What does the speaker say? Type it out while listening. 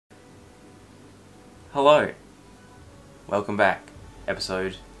Hello, welcome back,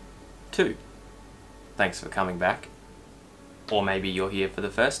 episode 2. Thanks for coming back. Or maybe you're here for the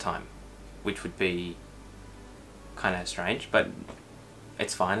first time, which would be kind of strange, but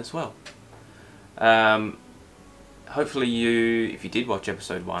it's fine as well. Hopefully if you did watch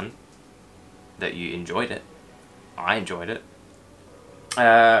episode 1, that you enjoyed it. I enjoyed it.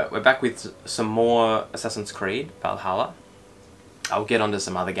 We're back with some more Assassin's Creed, Valhalla. I'll get onto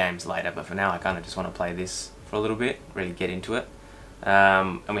some other games later, but for now I kind of just want to play this for a little bit, really get into it.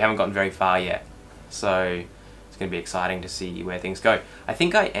 And we haven't gotten very far yet, so it's going to be exciting to see where things go. I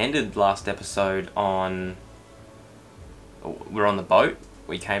think I ended last episode on... we're on the boat.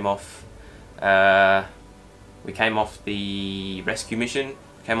 We came off the rescue mission,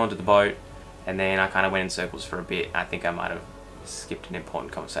 came onto the boat, and then I kind of went in circles for a bit. I think I might have skipped an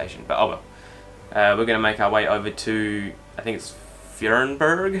important conversation, but oh well. We're going to make our way over to, I think it's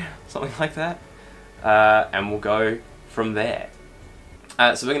Fjernberg, something like that, and we'll go from there.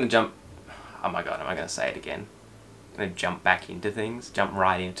 So we're going to jump, oh my god, am I going to say it again? I'm going to jump back into things, jump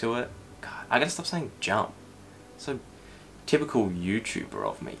right into it. God, I got to stop saying jump. So typical YouTuber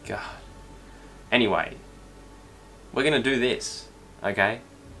of me, god. Anyway, we're going to do this, okay?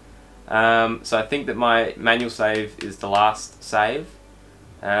 So I think that my manual save is the last save,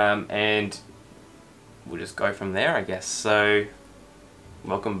 and we'll just go from there, I guess. So,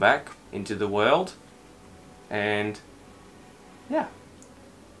 welcome back into the world, and yeah,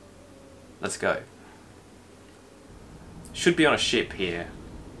 let's go. Should be on a ship here.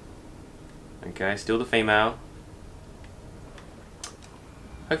 Okay, still the female.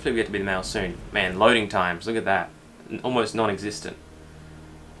 Hopefully we get to be the male soon. Man, loading times, look at that. Almost non-existent.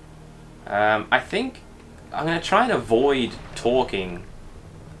 I think I'm going to try and avoid talking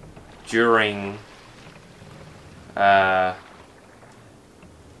during so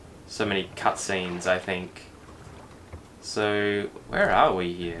many cutscenes, I think. So, where are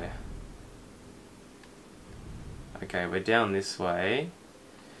we here? Okay, we're down this way.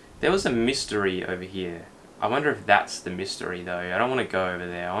 There was a mystery over here. I wonder if that's the mystery, though. I don't want to go over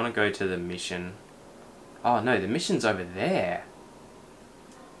there. I want to go to the mission. Oh, no, the mission's over there.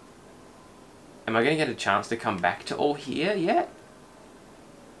 Am I going to get a chance to come back to all here yet?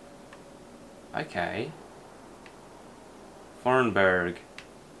 Okay. Fjernberg.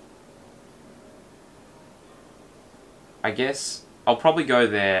 I guess I'll probably go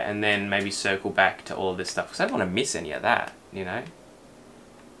there and then maybe circle back to all of this stuff, because I don't want to miss any of that, you know?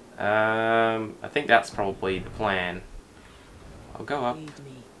 I think that's probably the plan. I'll go up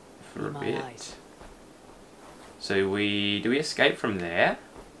for a bit. So do we escape from there?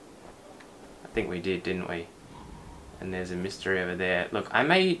 I think we did, didn't we? And there's a mystery over there. Look, I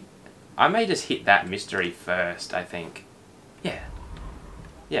may just hit that mystery first, I think. Yeah.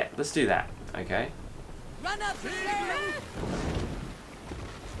 Yeah, let's do that, okay? Run up there.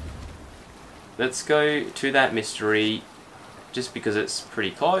 Let's go to that mystery just because it's pretty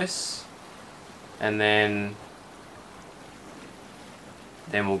close. And then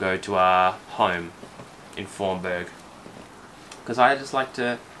we'll go to our home in Fjernberg. Because I just like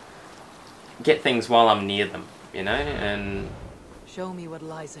to get things while I'm near them, you know, and show me what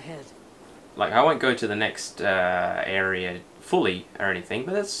lies ahead. Like, I won't go to the next area fully or anything,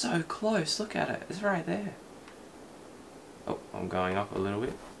 but it's so close. Look at it. It's right there. Oh, I'm going up a little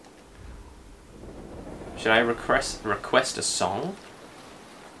bit. Should I request a song?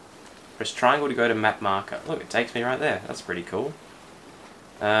 Press triangle to go to map marker. Look, it takes me right there. That's pretty cool.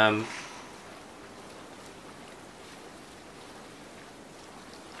 I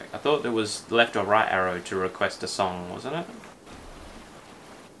thought there was left or right arrow to request a song, wasn't it?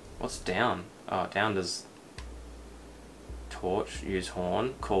 What's down? Oh, down does torch, use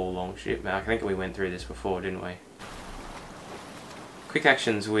horn, call longship. I think we went through this before, didn't we? Quick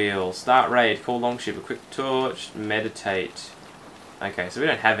actions wheel, start raid, call longship, equip torch, meditate. Okay, so we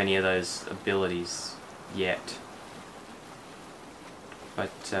don't have any of those abilities yet.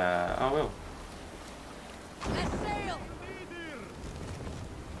 But, oh well.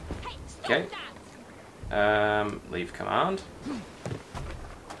 Okay. Leave command.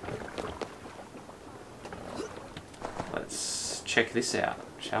 Let's check this out,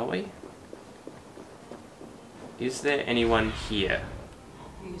 shall we? Is there anyone here?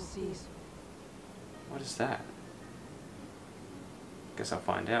 What is that? Guess I'll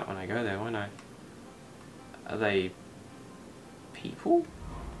find out when I go there, won't I? Are they people?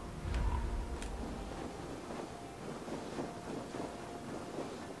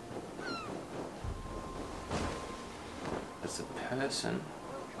 That's a person.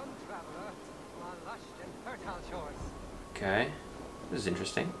 Okay, this is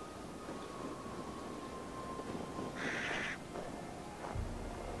interesting.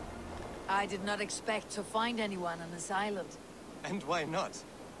 I did not expect to find anyone on this island. And why not?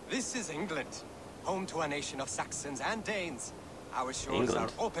 This is England, home to a nation of Saxons and Danes. Our shores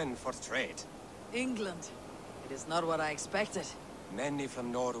England. are open for trade. England. It is not what I expected. Many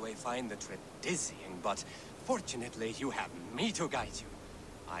from Norway find the trip dizzying, but fortunately you have me to guide you.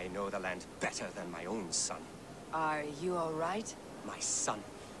 I know the land better than my own son. Are you all right? My son,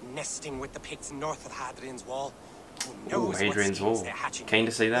 nesting with the Picts north of Hadrian's Wall. Who Ooh, knows what Hadrian's schemes Wall. they're hatching? Keen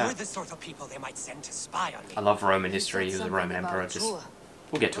to see Or that. the sort of people they might send to spy on me. I love Roman You history. He said was a something Roman about emperor. a Just tour.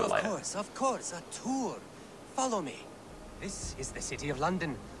 we'll get to it later. Of course, a tour. Follow me. This is the city of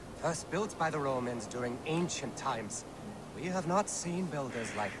London, first built by the Romans during ancient times. We have not seen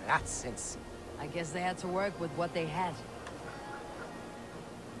builders like that since. I guess they had to work with what they had.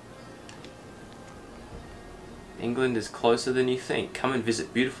 England is closer than you think. Come and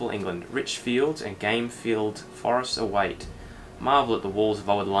visit beautiful England. Rich fields and game-filled forests await. Marvel at the walls of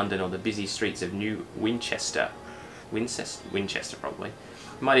old London or the busy streets of New Winchester. Winchester, probably.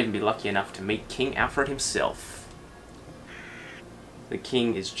 You might even be lucky enough to meet King Alfred himself. The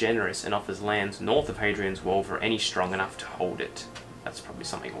king is generous and offers lands north of Hadrian's Wall for any strong enough to hold it. That's probably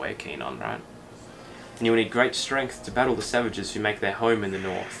something we're keen on, right? And you will need great strength to battle the savages who make their home in the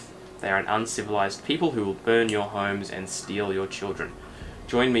north. They are an uncivilized people who will burn your homes and steal your children.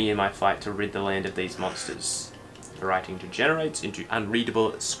 Join me in my fight to rid the land of these monsters. The writing degenerates into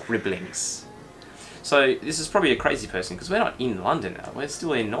unreadable scribblings. So this is probably a crazy person because we're not in London now. We're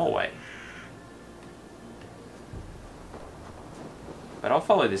still in Norway. But I'll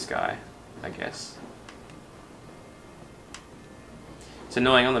follow this guy, I guess. It's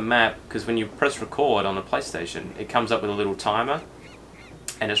annoying on the map because when you press record on the PlayStation, it comes up with a little timer.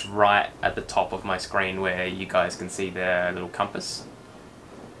 And it's right at the top of my screen where you guys can see the little compass.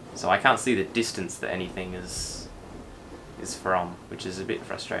 So I can't see the distance that anything is from, which is a bit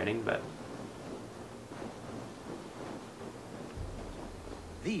frustrating, but...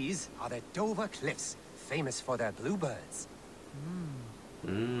 These are the Dover Cliffs, famous for their bluebirds.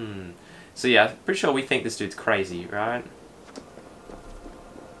 So yeah, I'm pretty sure we think this dude's crazy, right?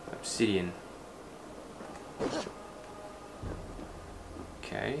 Obsidian.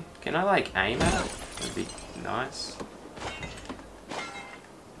 Okay, can I like aim at it? That'd be nice.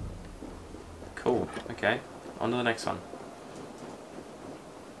 Cool, okay. On to the next one.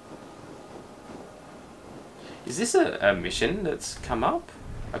 Is this a mission that's come up?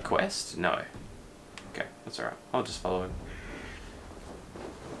 A quest? No. Okay, that's alright. I'll just follow him.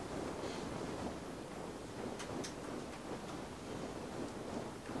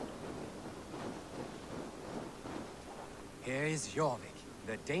 Here is Jorvik,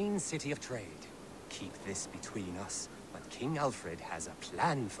 the Dane city of trade. Keep this between us, but King Alfred has a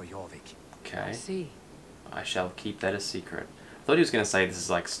plan for Jorvik. Okay. I see. I shall keep that a secret. I thought he was going to say this is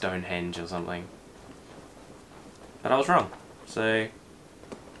like Stonehenge or something. But I was wrong. So,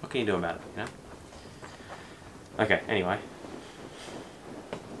 what can you do about it, you know? Okay, anyway.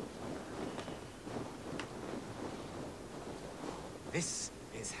 This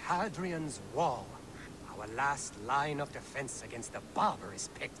is Hadrian's Wall, our last line of defense against the barbarous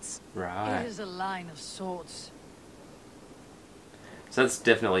Picts. Right. It is a line of swords. So that's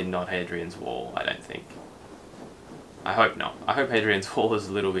definitely not Hadrian's Wall, I don't think. I hope not. I hope Hadrian's Wall is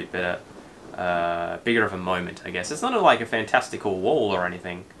a little bit better, bigger of a moment, I guess. It's not like a fantastical wall or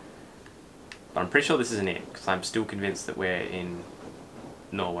anything. But I'm pretty sure this isn't it, because I'm still convinced that we're in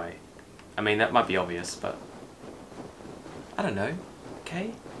Norway. I mean, that might be obvious, but... I don't know.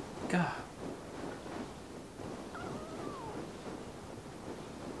 Okay? Go.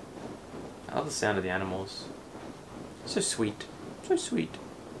 I love the sound of the animals. So sweet. So sweet.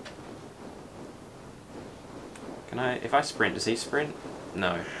 Can I... If I sprint, does he sprint?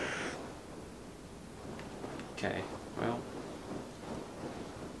 No. Okay, well...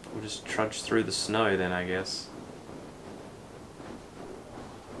 We'll just trudge through the snow then, I guess.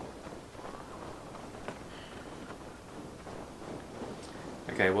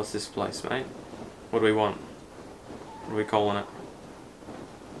 Okay, what's this place, mate? What do we want? What are we calling it?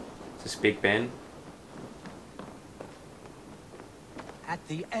 Is this Big Ben? At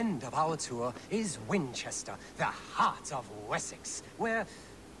the end of our tour is Winchester, the heart of Wessex,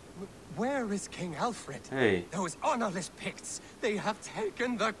 where is King Alfred? Hey. Those honorless Picts, they have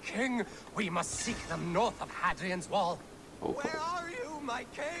taken the king. We must seek them north of Hadrian's Wall. Oh. Where are you, my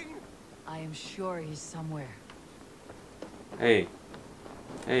king? I am sure he's somewhere. Hey.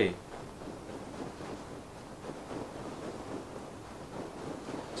 Hey.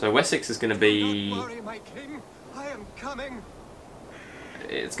 So Wessex is going to be... Do not worry, my king. I am coming.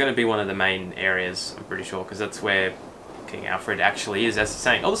 It's going to be one of the main areas, I'm pretty sure, because that's where King Alfred actually is, as he's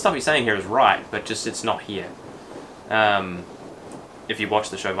saying. All the stuff he's saying here is right, but just it's not here. If you watch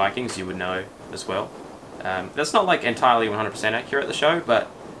the show Vikings, you would know as well. That's not like entirely 100% accurate, the show, but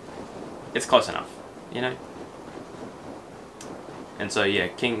it's close enough, you know? And so yeah,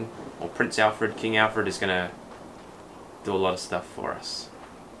 King Alfred is gonna do a lot of stuff for us.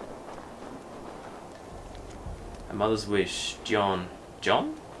 A mother's wish, Dion, I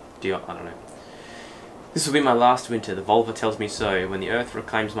don't know. This will be my last winter, the Volva tells me so. When the earth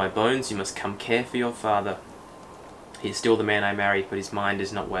reclaims my bones, you must come care for your father. He is still the man I married, but his mind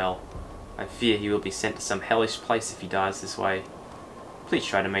is not well. I fear he will be sent to some hellish place if he dies this way. Please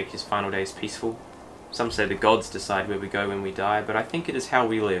try to make his final days peaceful. Some say the gods decide where we go when we die, but I think it is how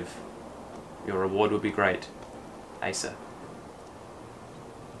we live. Your reward will be great. Asa.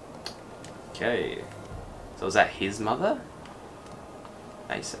 Okay. So is that his mother?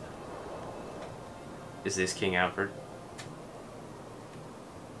 Asa. Is this King Alfred?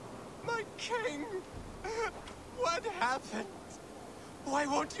 My king! What happened? Why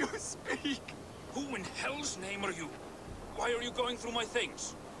won't you speak? Who in hell's name are you? Why are you going through my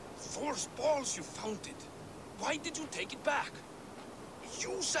things? Thor's balls, you found it. Why did you take it back?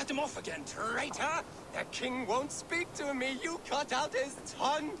 You set him off again. Traitor! The king won't speak to me. You cut out his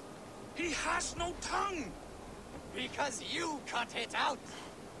tongue. He has no tongue. Because you cut it out.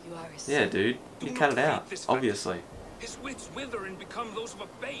 You are his Yeah, son. dude. You Do cut not it feed out, this fact. obviously. His wits wither and become those of a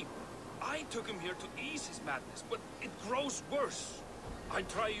babe. I took him here to ease his madness, but it grows worse. I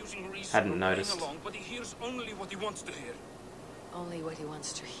try using reason Hadn't or noticed. playing along, but he hears only what he wants to hear. Only what he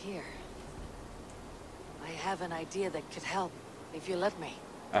wants to hear. I have an idea that could help, if you let me.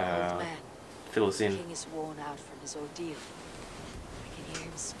 Old man. Fill us The in. king is worn out from his ordeal. I can hear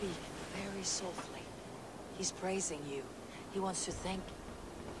him speak very softly. He's praising you. He wants to thank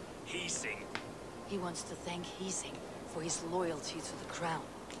Heasing. Heasing for his loyalty to the crown.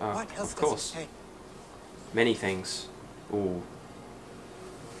 Oh, What else of does he course. say? Many things. Ooh.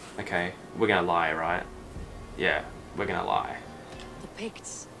 Okay, we're gonna lie, right? Yeah, we're gonna lie. The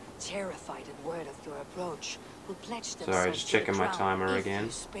Picts, terrified at word of your approach, will pledge themselves Sorry, just to the checking my crown timer if again.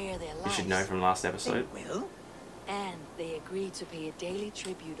 you spare their You lives. should know from last They episode. will? And they agreed to pay a daily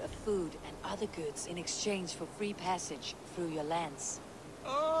tribute of food and other goods in exchange for free passage through your lands.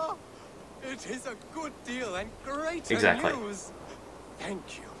 Oh, it is a good deal and great Exactly. news.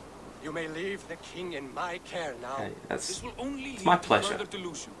 Thank you. You may leave the king in my care now. Okay, This that's will only lead my to pleasure. further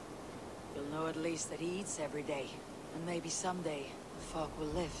delusion. You'll know at least that he eats every day, and maybe someday the fog will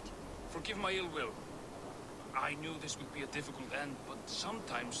lift. Forgive my ill will. I knew this would be a difficult end, but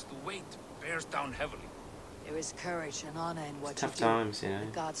sometimes the weight bears down heavily. There is courage and honor in what tough you do. times, you know.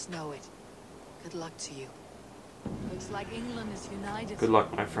 The gods know it. Good luck to you. Looks like England is united. Good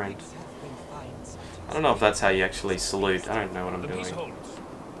luck, my friend. Pigs have been fine sometimes. I don't know if that's how you actually salute. I don't know what I'm The peace doing. holds.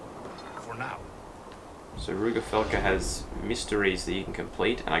 For now. So Ruger Felka has mysteries that you can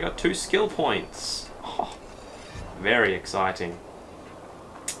complete, and I got 2 skill points. Oh, very exciting.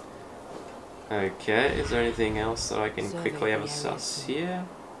 Okay, is there anything else that I can Survey quickly have a the suss area. here?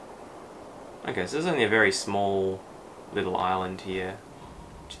 Okay, so there's only a very small little island here,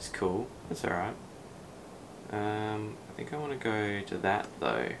 which is cool. That's alright. I think I want to go to that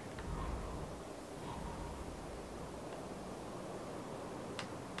though.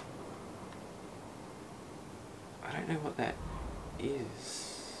 I don't know what that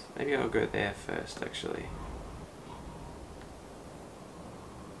is. Maybe I'll go there first, actually.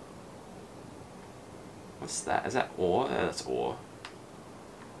 What's that? Is that ore? That's ore.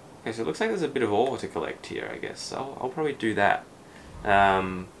 Okay, so it looks like there's a bit of ore to collect here, I guess. So I'll probably do that.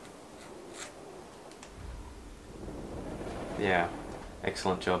 Yeah,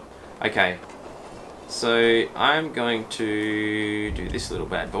 excellent job. Okay, so I'm going to do this little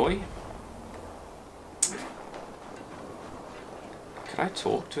bad boy. Could I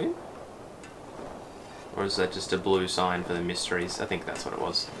talk to him? Or is that just a blue sign for the mysteries? I think that's what it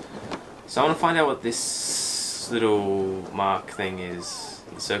was. So I want to find out what this little mark thing is.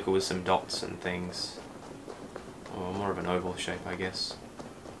 The circle with some dots and things. Or more of an oval shape, I guess.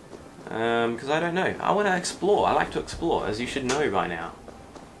 Because I don't know. I want to explore. I like to explore, as you should know by now.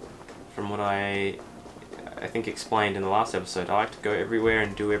 From what I think explained in the last episode, I like to go everywhere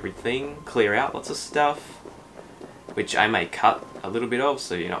and do everything, clear out lots of stuff, which I may cut a little bit of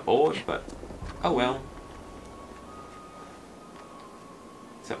so you're not bored, but oh well.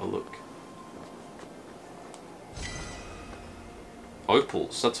 Let's have a look.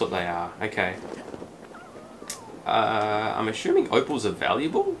 Opals, that's what they are. Okay. I'm assuming opals are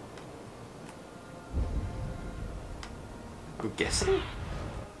valuable? I'm guessing?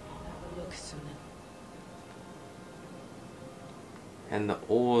 Look, Sunan. And the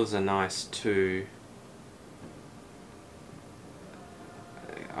ores are nice too.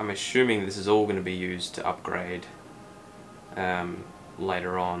 I'm assuming this is all going to be used to upgrade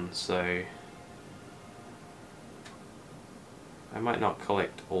later on, so I might not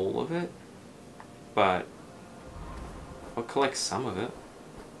collect all of it, but I'll collect some of it.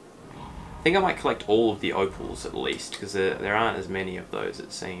 I think I might collect all of the opals at least, because there aren't as many of those,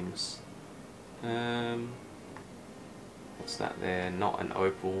 it seems. What's that there? Not an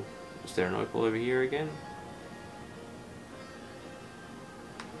opal. Is there an opal over here again?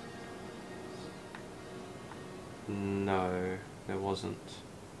 No, there wasn't.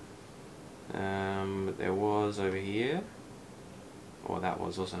 But there was over here. Or that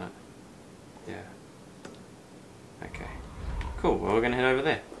was, wasn't it? Yeah. Okay. Cool, well we're going to head over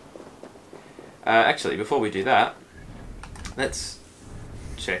there. Actually, before we do that, let's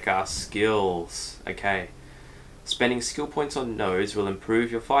check our skills. Okay. Spending skill points on nodes will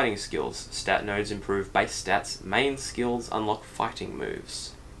improve your fighting skills. Stat nodes improve base stats. Main skills unlock fighting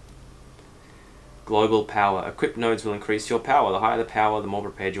moves. Global power. Equipped nodes will increase your power. The higher the power, the more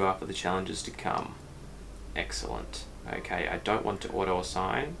prepared you are for the challenges to come. Excellent. Okay, I don't want to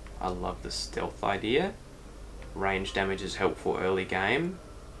auto-assign. I love the stealth idea. Range damage is helpful early game.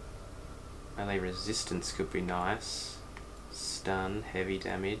 Melee resistance could be nice. Stun, heavy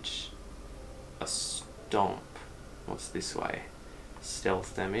damage. A stomp. What's this way?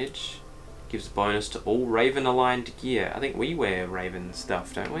 Stealth damage. Gives bonus to all Raven aligned gear. I think we wear Raven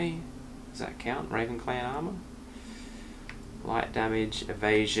stuff, don't we? Does that count? Raven clan armor? Light damage,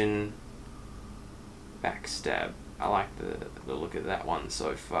 evasion, backstab. I like the look of that one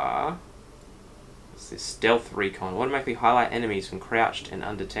so far. What's this? Stealth recon. Automatically highlight enemies when crouched and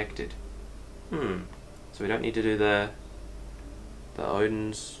undetected. So we don't need to do the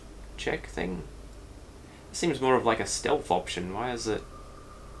Odin's check thing. It seems more of like a stealth option. Why is it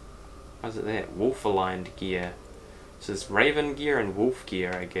there? Wolf aligned gear. So there's Raven gear and Wolf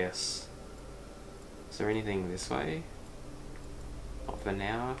gear, I guess. Is there anything this way? Not for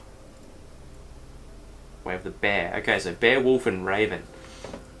now. Way of the bear. Okay, so bear, wolf, and raven.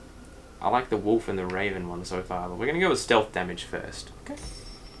 I like the wolf and the raven one so far, but we're gonna go with stealth damage first. Okay.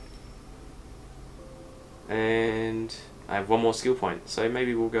 And I have one more skill point, so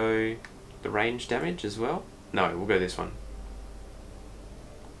maybe we'll go the range damage as well. No, we'll go this one.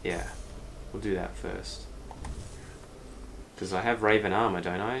 Yeah, we'll do that first. Because I have raven armor,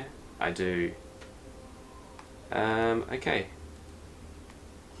 don't I? I do. Okay.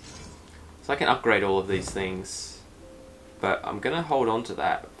 So I can upgrade all of these things, but I'm going to hold on to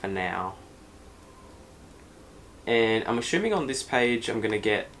that for now. And I'm assuming on this page I'm going to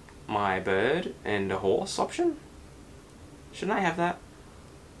get my bird and a horse option. Shouldn't I have that?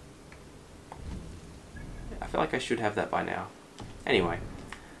 I feel like I should have that by now. Anyway,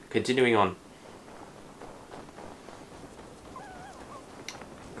 continuing on.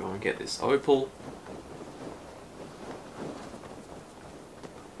 Go and get this opal.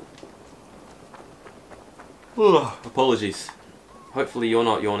 Ugh, apologies. Hopefully you're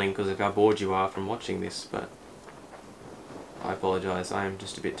not yawning because of how bored you are from watching this, but I apologise. I am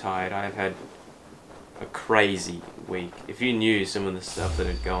just a bit tired. I have had a crazy week. If you knew some of the stuff that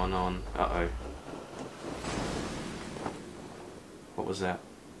had gone on... Uh-oh. What was that?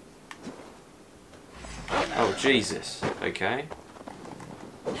 Oh, Jesus. Okay.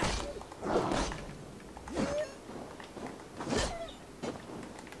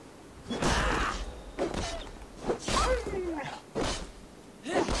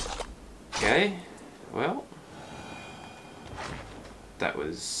 Okay, well, that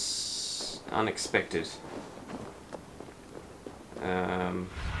was unexpected. I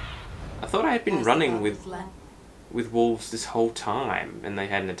thought I had been running with wolves this whole time and they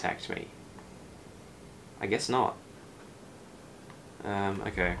hadn't attacked me. I guess not.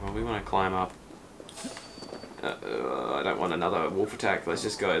 Okay, well we want to climb up. I don't want another wolf attack. Let's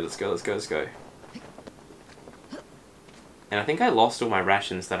just go. Let's go. Let's go. Let's go. And I think I lost all my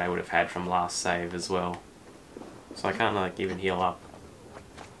rations that I would have had from last save as well. So I can't like even heal up.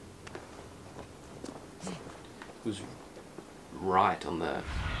 It was right on the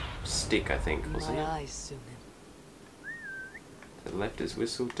stick, I think, wasn't it? The left is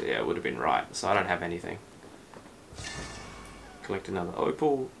whistled. Yeah, it would have been right. So I don't have anything. Collect another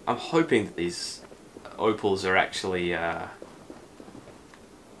opal. I'm hoping that these opals are actually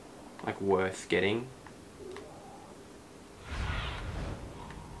like worth getting.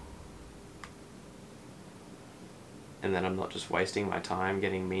 And then I'm not just wasting my time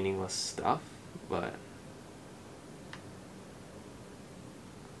getting meaningless stuff, but...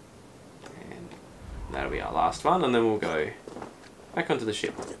 And that'll be our last one, and then we'll go Back onto the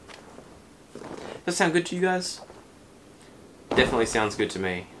ship. Does that sound good to you guys? Definitely sounds good to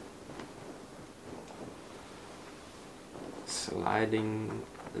me. Sliding.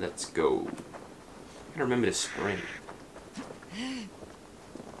 Let's go. I gotta remember to spring.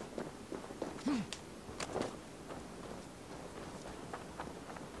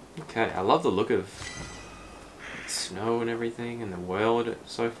 Okay, I love the look of snow and everything and the world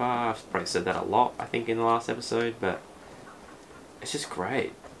so far. I've probably said that a lot, I think, in the last episode, but it's just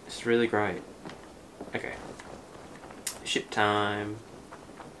great. It's really great. Okay. Ship time.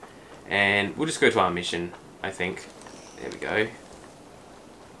 And we'll just go to our mission, I think. There we go.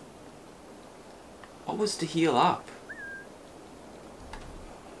 What was to heal up?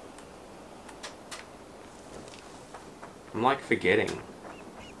 I'm like forgetting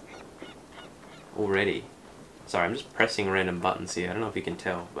already. Sorry, I'm just pressing random buttons here. I don't know if you can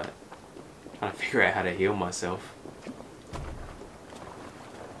tell, but I'm trying to figure out how to heal myself.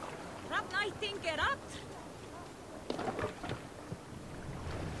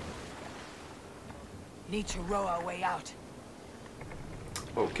 Need to row our way out.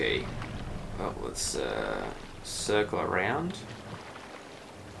 Okay. Well, let's circle around.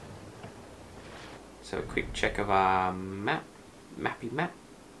 So a quick check of our map. Map.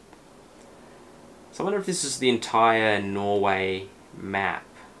 So I wonder if this is the entire Norway map.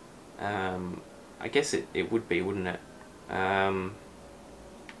 I guess it would be, wouldn't it?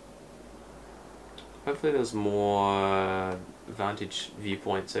 Hopefully there's more vantage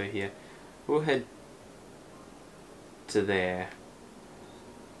viewpoints over here. We'll head to there.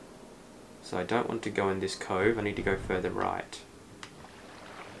 So I don't want to go in this cove, I need to go further right.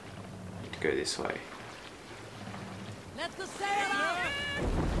 I need to go this way. Let's go sail out!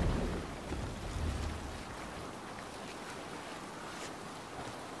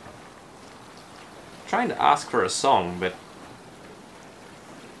 Trying to ask for a song, but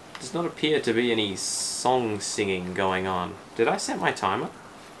does not appear to be any song singing going on. Did I set my timer?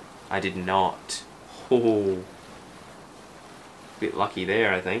 I did not. Oh, bit lucky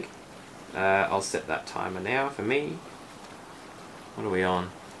there, I think. I'll set that timer now for me. What are we on?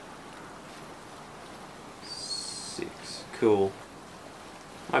 6. Cool.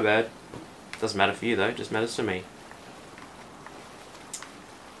 My bad. Doesn't matter for you though, just matters to me.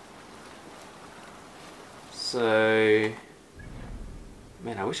 So,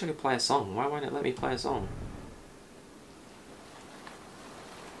 man, I wish I could play a song. Why won't it let me play a song?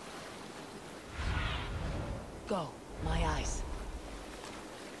 Go, my eyes.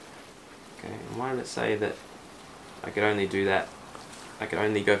 Okay, and why did it say that I could only do that? I could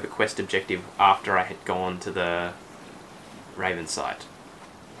only go for quest objective after I had gone to the Raven site.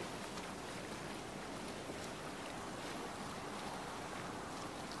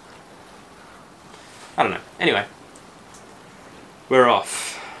 I don't know. Anyway, we're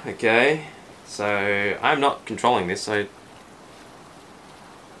off. Okay, so I'm not controlling this, so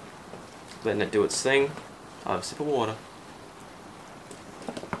letting it do its thing. I'll have a sip of water.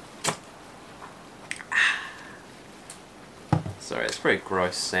 Sorry, it's a very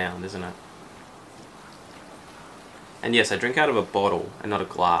gross sound, isn't it? And yes, I drink out of a bottle and not a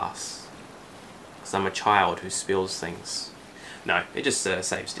glass, because I'm a child who spills things. No, it just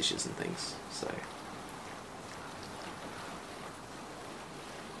saves dishes and things, so...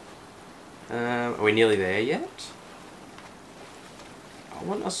 are we nearly there yet? I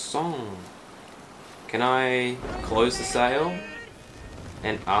want a song. Can I close the sail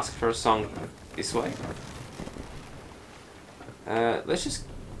and ask for a song this way? Let's just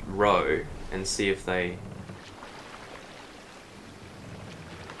row and see if they...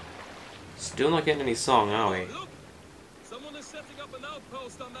 Still not getting any song, are we? Look! Someone is setting up an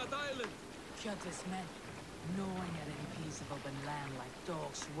outpost on that island. Kjotve's men. No one had any piece of open land like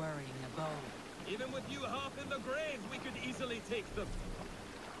dogs worrying a bone. Even with you half in the grave, we could easily take them.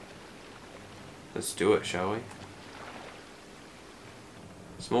 Let's do it, shall we?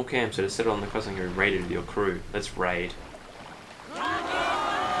 Small camps that are settled on the coast and can be raided with your crew. Let's raid.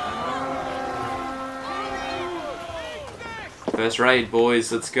 First raid, boys.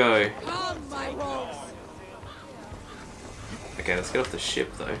 Let's go. Okay, let's get off the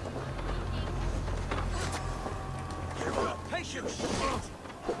ship, though. Try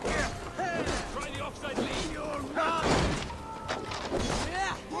the offside lead.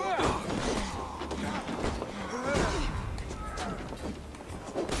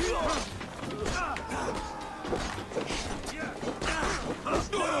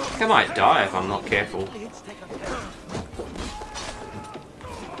 I might die if I'm not careful.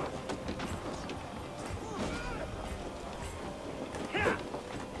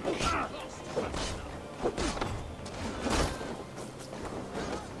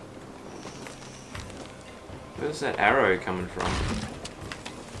 Where's that arrow coming from?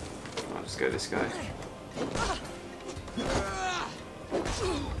 I'll just go this guy.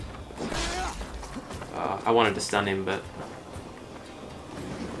 I wanted to stun him, but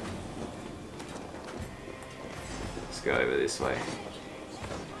let's go over this way.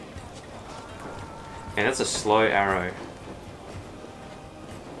 And that's a slow arrow.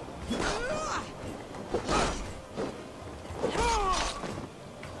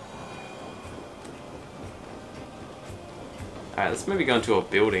 Alright, let's maybe go into a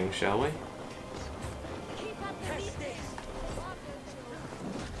building, shall we?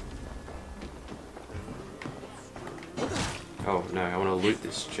 Oh no, I want to loot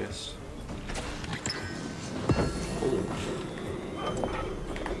this chest. Ooh.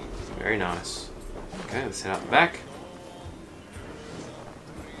 Very nice. Okay, let's head up back.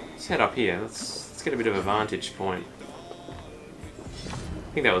 Let's head up here. Let's get a bit of a vantage point.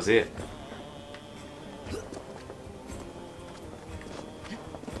 I think that was it.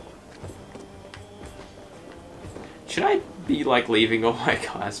 Should I be like leaving all my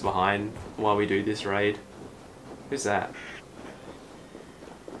guys behind while we do this raid? Who's that?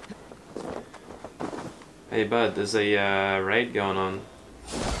 Hey bud, there's a raid going on.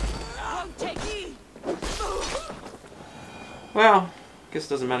 Well, guess it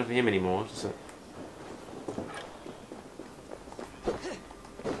doesn't matter for him anymore, does it?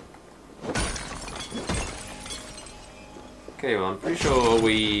 Okay, well I'm pretty sure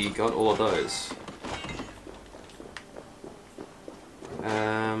we got all of those.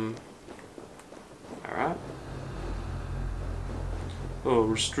 Alright. Oh,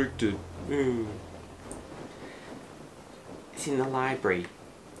 restricted. Ooh. It's in the library,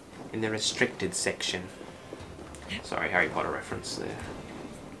 in the restricted section. Sorry, Harry Potter reference there.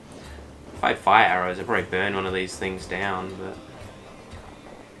 If I had fire arrows, I'd probably burn one of these things down, but...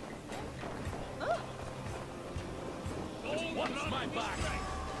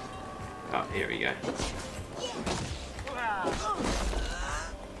 Oh, here we go.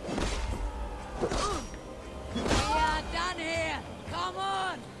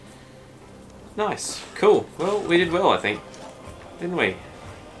 Nice. Cool. Well, we did well, I think. Didn't we?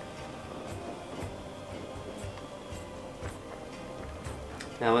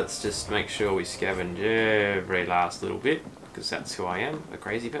 Now let's just make sure we scavenge every last little bit, because that's who I am, a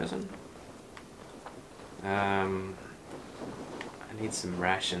crazy person. I need some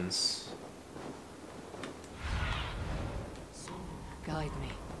rations. Guide me.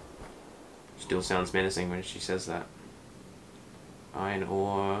 Still sounds menacing when she says that. Iron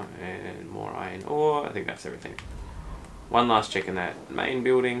ore and more iron ore. I think that's everything. One last check in that main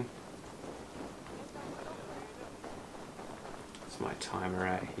building. What's my timer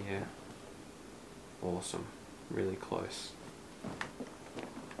at here? Awesome. Really close.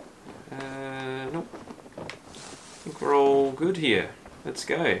 Nope. I think we're all good here. Let's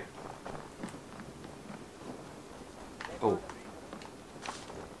go. Oh.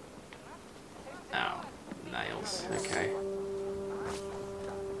 Ow. Nails. Okay.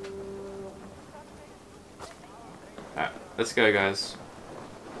 Alright, let's go guys.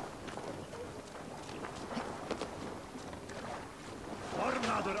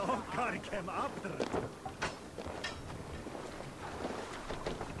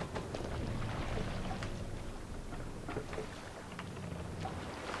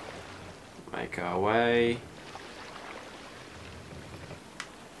 Make our way.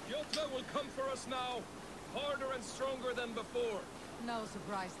 Jotla will come for us now, harder and stronger than before. No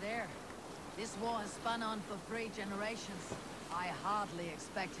surprise there. This war has spun on for 3 generations. I hardly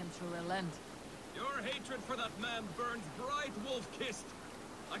expect him to relent. Your hatred for that man burns bright wolf-kissed.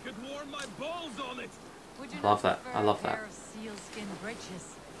 I could warm my balls on it. Would you Love not that. I prefer love a pair that. of sealskin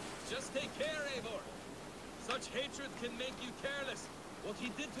breeches? Just take care, Eivor. Such hatred can make you careless. What he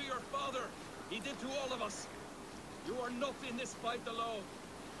did to your father, he did to all of us. You are not in this fight alone.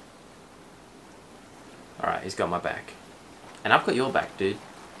 Alright, he's got my back. And I've got your back, dude.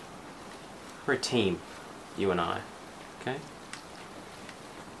 We're a team. You and I. Okay?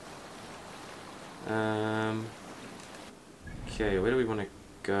 Okay, where do we want to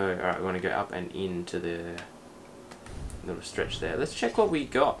go? Alright, we want to go up and into the little stretch there. Let's check what we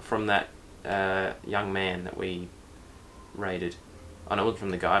got from that young man that we raided. Oh no, it wasn't from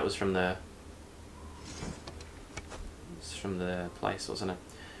the guy, it was from the place, wasn't it?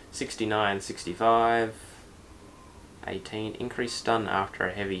 69, 65, 18, increased stun after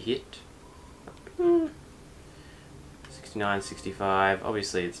a heavy hit. 69, 65,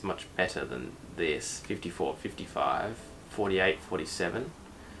 obviously it's much better than this. 54, 55, 48, 47,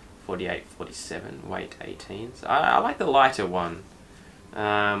 48, 47, weight 18. So I like the lighter one.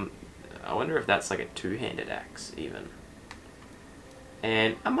 I wonder if that's like a two-handed axe even.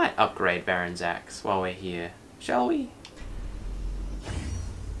 And I might upgrade Baron's axe while we're here. Shall we?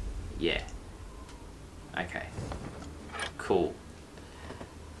 Yeah. Okay. Cool.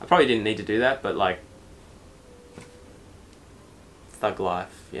 I probably didn't need to do that, but like... thug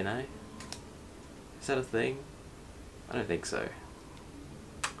life, you know? Is that a thing? I don't think so.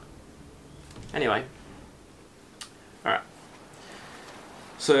 Anyway. Alright.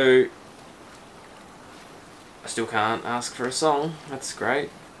 So... I still can't ask for a song. That's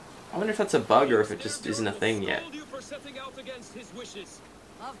great. I wonder if that's a bug or if it just isn't a thing yet.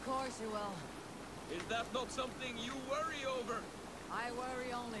 Of course you will. Is that not something you worry over? I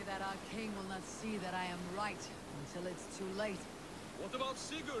worry only that our king will not see that I am right until it's too late. What about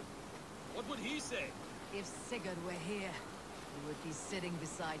Sigurd? What would he say? If Sigurd were here, he would be sitting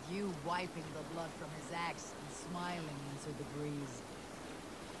beside you, wiping the blood from his axe and smiling into the breeze.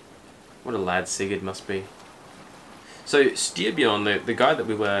 What a lad Sigurd must be. So Styrbjorn, the guy that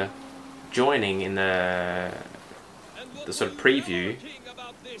we were joining in the sort of preview,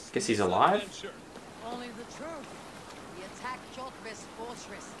 guess he's alive? Only the truth. He attacked Kjotve's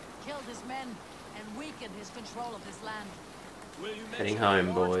fortress, killed his men, and weakened his control of this land. Heading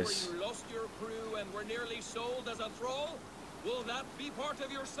home, boys. You lost your crew and were nearly sold as a thrall? Will that be part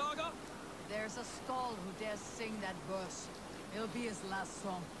of your saga? There's a skull who dares sing that verse. It'll be his last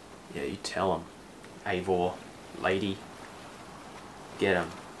song. Yeah, you tell him. Eivor, lady. Get him.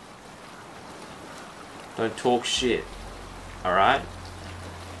 Don't talk shit. Alright?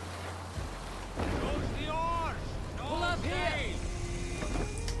 Pull up here!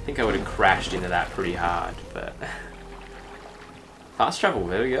 I think I would have crashed into that pretty hard, but... Fast travel,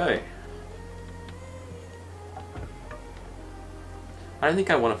 there we go. I don't think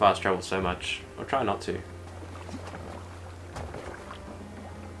I want to fast travel so much. I'll try not to.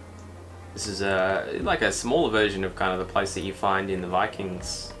 This is like a smaller version of kind of the place that you find in the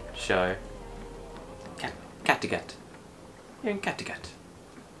Vikings show. Kattegat. You're in Kattegat.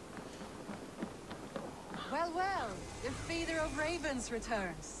 Well, well, the feeder of ravens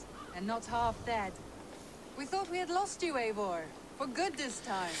returns, and not half dead. We thought we had lost you, Eivor, for good this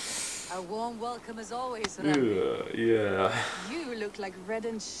time. A warm welcome as always, Rami. Yeah. You look like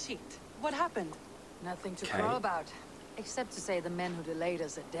reddened sheet. What happened? Nothing to crow about, except to say the men who delayed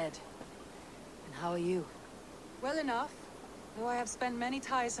us are dead. And how are you? Well enough, though I have spent many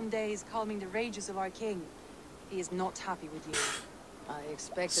tiresome days calming the rages of our king. He is not happy with you. I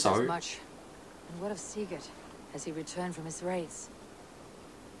expected as much. And what of Sigurd? Has he returned from his raids?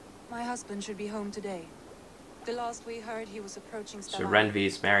 My husband should be home today. The last we heard, he was approaching Stavanger. So Randvi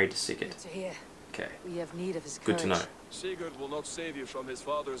is married to Sigurd. Good to hear. Okay. We have need of his courage. Good to know. Sigurd will not save you from his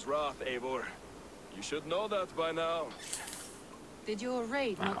father's wrath, Eivor. You should know that by now. Did your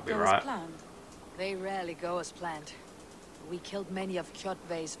raid not go as planned? They rarely go as planned. We killed many of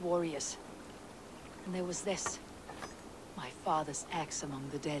Kjotve's warriors. And there was this. My father's axe among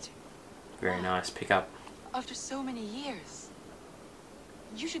the dead. Very nice. Pick up. After so many years.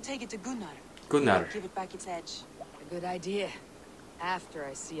 You should take it to Gunnar. Gunnar. Give it back its edge. A good idea. After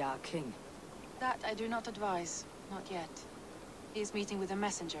I see our king. That I do not advise. Not yet. He is meeting with a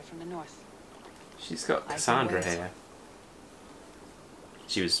messenger from the north. She's got Cassandra here.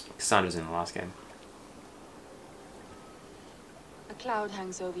 Cassandra's in the last game. A cloud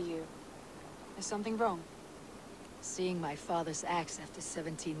hangs over you. Is something wrong? Seeing my father's axe after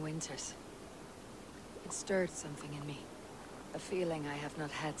 17 winters. It stirred something in me. A feeling I have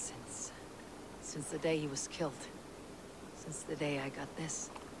not had since the day he was killed. Since the day I got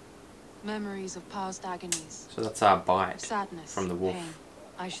this. Memories of past agonies. So that's our bite. Sadness, from the wolf. pain.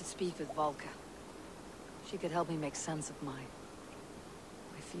 I should speak with Valka. She could help me make sense of my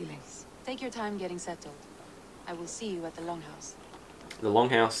feelings. Take your time getting settled. I will see you at the Longhouse. The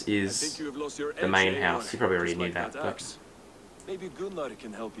Longhouse is the main house. You probably already knew that. But maybe Gunnar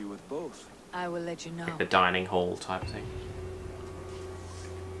can help you with both. I will let you know. like the dining hall type thing.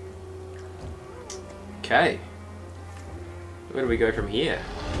 Okay. Where do we go from here?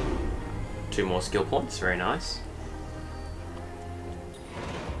 2 more skill points. Very nice.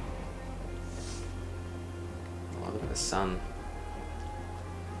 Oh, look at the sun.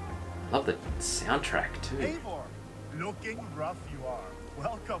 I love the soundtrack too. Eivor, looking rough you are.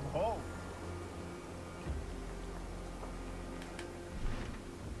 Welcome home.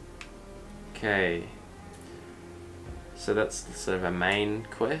 Okay. So that's sort of a main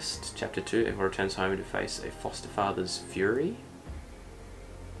quest. Chapter 2, Eivor returns home to face a foster father's fury.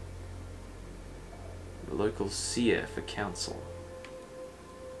 The local seer for council.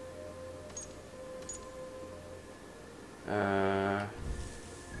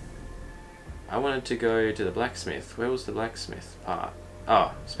 I wanted to go to the blacksmith. Where was the blacksmith part?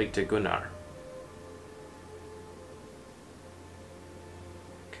 Oh, speak to Gunnar.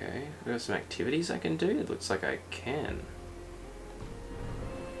 Okay, there are some activities I can do. It looks like I can.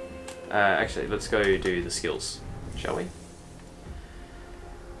 Actually, let's go do the skills, shall we?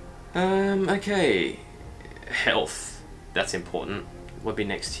 Okay. Health. That's important. What'd be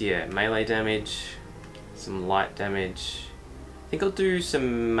next here? Melee damage, some light damage. I think I'll do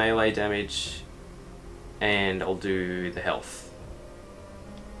some melee damage, and I'll do the health.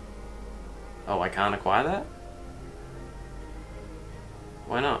 Oh, I can't acquire that?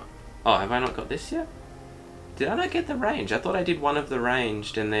 Why not? Oh, have I not got this yet? Did I not get the range? I thought I did one of the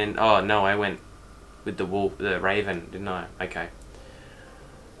ranged and then... Oh, no, I went with the wolf, the raven, didn't I? Okay.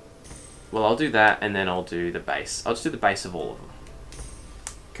 Well, I'll do that and then I'll do the base. I'll just do the base of all of them.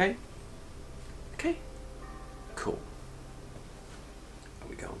 Okay? Okay. Cool. Are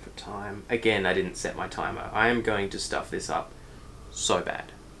we going for time? Again, I didn't set my timer. I am going to stuff this up so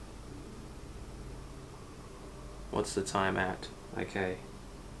bad. What's the time at? Okay.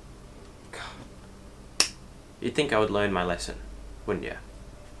 God. You'd think I would learn my lesson, wouldn't you?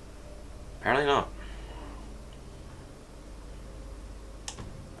 Apparently not.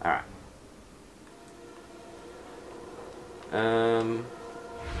 Alright.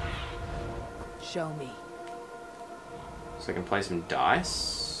 Show me. So I can play some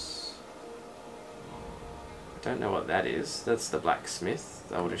dice. I don't know what that is. That's the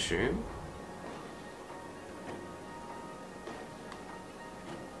blacksmith, I would assume.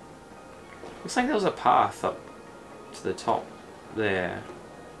 Looks like there was a path up to the top there.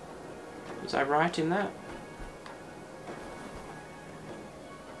 Was I right in that?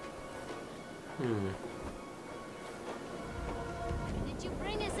 Did you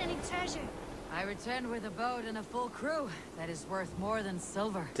bring us any treasure? I returned with a boat and a full crew. That is worth more than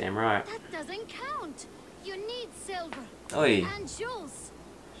silver. Damn right. That doesn't count. You need silver. Oi. And jewels.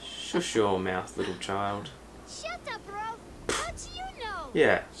 Shush your mouth, little child. Shut up, Rolf. What do you know?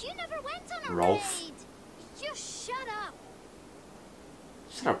 Yeah. You never went on a Rolf. raid. You shut up.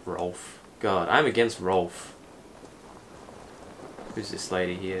 Shut up, Rolf. God, I'm against Rolf. Who's this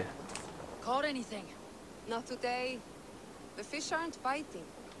lady here? Caught anything? Not today. The fish aren't biting.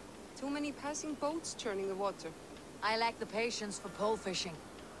 Too many passing boats churning the water. I lack the patience for pole fishing.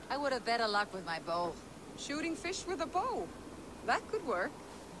 I would have better luck with my bow. Shooting fish with a bow. That could work.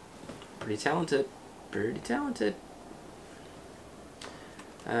 Pretty talented. Pretty talented.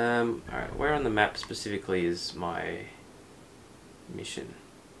 Alright, where on the map specifically is my mission?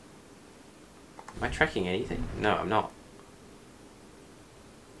 Am I tracking anything? No, I'm not.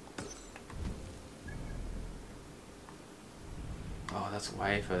 Oh, that's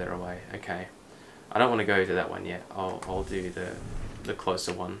way further away. Okay. I don't want to go to that one yet. I'll do the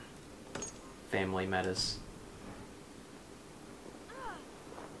closer one. Family matters.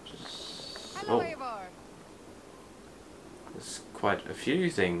 Hello, Oh, Eivor. there's quite a few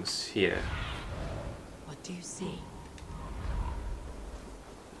things here. What do you see?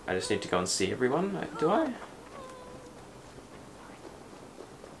 I just need to go and see everyone, do I?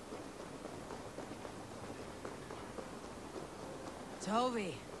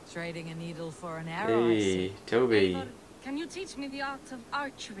 Toby, trading a needle for an arrow, I see. Hey, Toby. Eivor, can you teach me the art of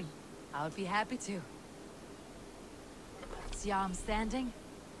archery? I would be happy to. See how I'm standing?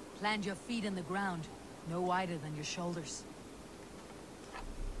 Plant your feet in the ground, no wider than your shoulders.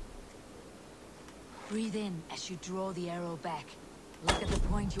 Breathe in as you draw the arrow back. Look at the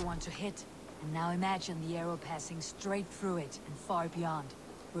point you want to hit, and now imagine the arrow passing straight through it and far beyond.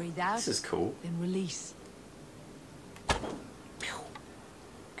 Breathe out, This is cool. then release.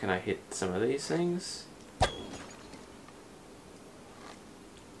 Can I hit some of these things?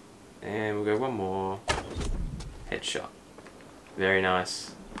 And we'll go one more. Headshot. Very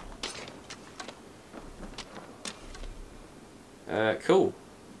nice. Cool.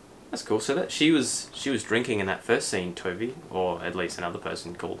 That's cool. So that she was drinking in that first scene, Toby, or at least another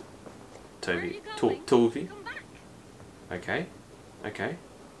person called Toby. Toby. Come back. Okay. Okay.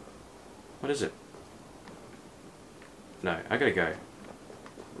 What is it? No, I gotta go.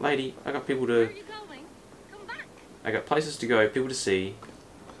 Lady, I got people Where are to... you going? Come back. I got places to go, people to see.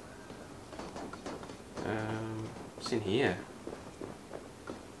 What's in here?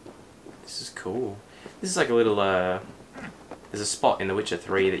 This is cool. This is like a little, there's a spot in The Witcher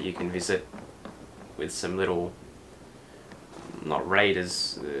 3 that you can visit with some little... Not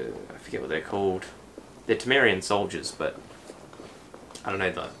raiders, I forget what they're called. They're Temerian soldiers, but... I don't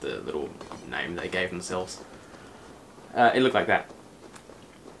know the little name they gave themselves. It looked like that.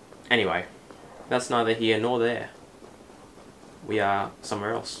 Anyway, that's neither here nor there. We are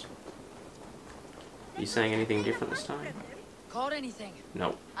somewhere else. you saying anything different this time? Caught anything?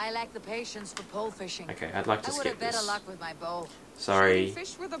 No. I lack the patience for pole fishing. Okay, I'd like to I would skip have better this. luck with my bow. Sorry. Shooting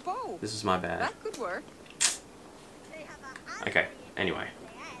fish with a bow. This is my bad. That could work. Okay, anyway.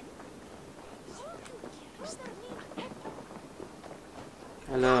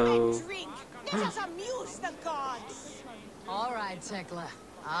 Hello. Drink. Let us amuse the gods. All right, Tekla.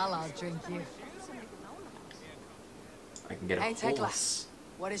 I'll outdrink you. I can get a Hey, Tekla. horse.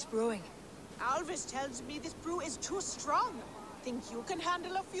 What is brewing? Alvis tells me this brew is too strong. Think you can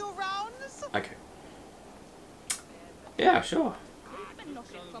handle a few rounds? Okay. Yeah, sure.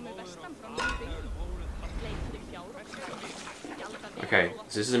 Okay,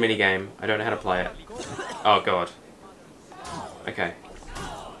 so this is a mini game. I don't know how to play it. Oh god. Okay.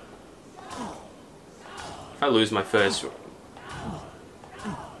 If I lose my first...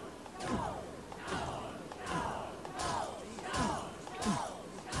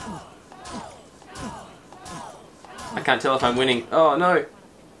 I can't tell if I'm winning. Oh no!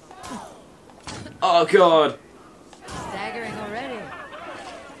 Oh god! Staggering already.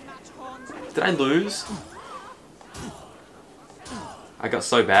 Did I lose? I got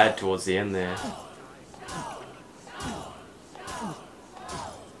so bad towards the end there.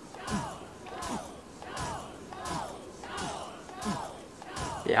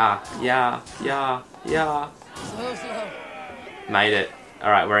 Yeah. So slow. Made it.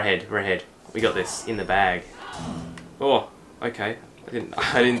 Alright, we're ahead. We got this in the bag. Oh, okay.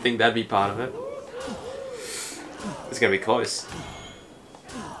 I didn't think that'd be part of it. It's gonna be close.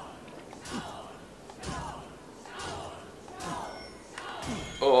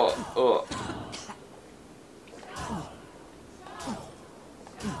 Oh.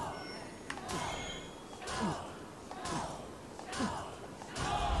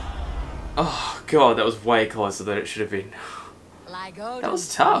 Oh god, that was way closer than it should have been. That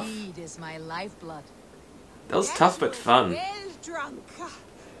was tough. Is my lifeblood. That was tough but fun. Well drunk.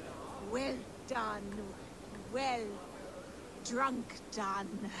 Well done. Well drunk done.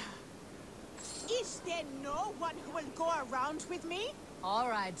 Is there no one who will go around with me? All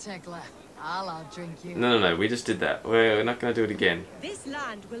right, Tekla. I'll outdrink you. No, we just did that. We're not gonna do it again. This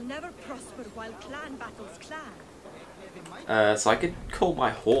land will never prosper while clan battles clan. So I could call my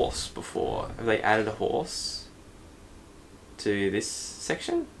horse before. Have they added a horse to this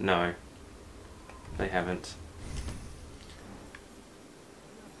section? No. They haven't.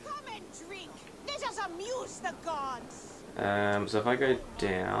 Come and drink. Let us amuse the gods. So if I go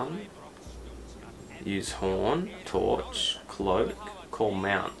down, use horn, torch, cloak, call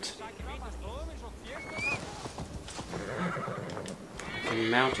mount. I can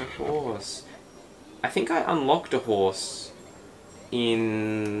mount a horse. I think I unlocked a horse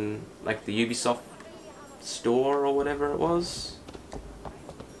in like the Ubisoft store or whatever it was.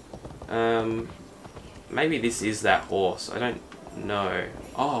 Maybe this is that horse. I don't know.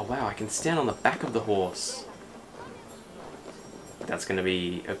 Oh wow, I can stand on the back of the horse. That's going to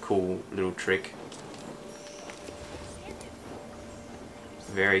be a cool little trick.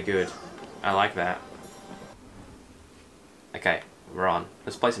 Very good. I like that. Okay, we're on.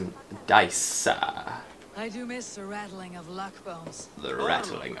 Let's play some dice. I do miss the rattling of luck bones. The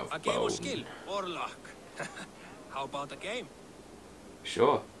rattling of A game of bone. skill or luck. How about a game?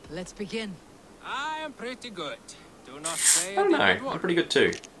 Sure. Let's begin. I am pretty good. Do not say I don't know. did I'm not pretty good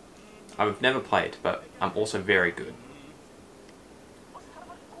too. I've never played, but I'm also very good.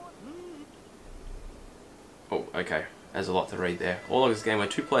 Oh, okay. There's a lot to read there. All is a game where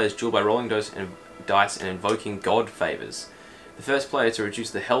two players duel by rolling dice and invoking god favors. The first player to reduce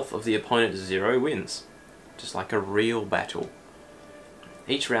the health of the opponent to 0 wins. Just like a real battle.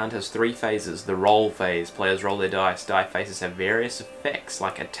 Each round has 3 phases. The roll phase. Players roll their dice. Die phases have various effects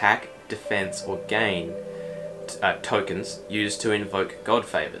like attack, defense, or gain tokens used to invoke god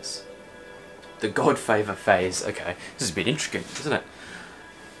favors. The god favor phase. Okay, this is a bit intricate, isn't it?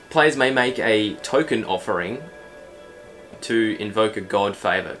 Players may make a token offering to invoke a god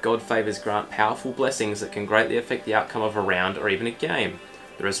favor. God favors grant powerful blessings that can greatly affect the outcome of a round or even a game.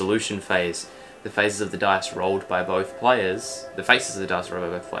 The resolution phase. The phases of the dice rolled by both players, the faces of the dice rolled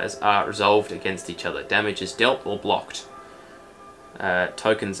by both players, are resolved against each other. Damage is dealt or blocked.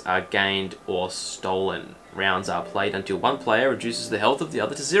 Tokens are gained or stolen. Rounds are played until one player reduces the health of the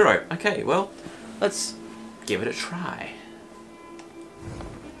other to 0. Okay, well, let's give it a try.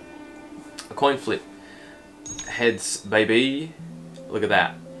 A coin flip. Heads, baby. Look at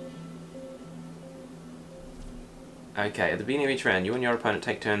that. Okay, at the beginning of each round, you and your opponent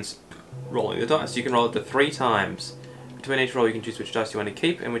take turns rolling the dice. You can roll it to 3 times. Between each roll, you can choose which dice you want to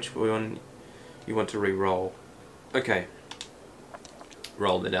keep and which one you want to re-roll. Okay.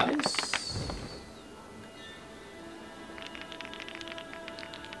 Roll the dice.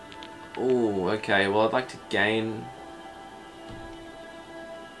 Oh, okay. Well, I'd like to gain...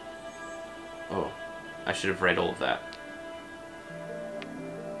 Oh, I should have read all of that.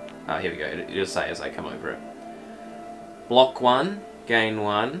 Oh, here we go. It'll say as I come over it. Block 1, gain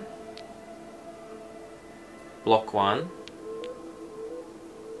 1. Block 1.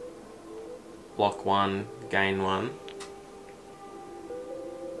 Block 1, gain 1.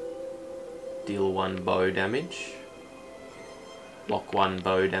 Deal 1 bow damage. Block 1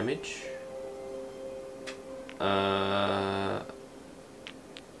 bow damage.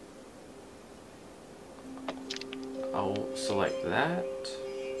 I'll select that.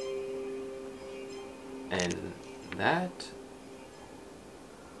 And that.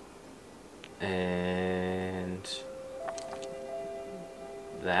 And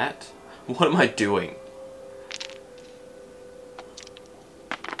that. What am I doing?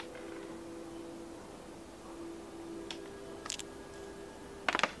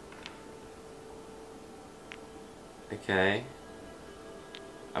 Okay.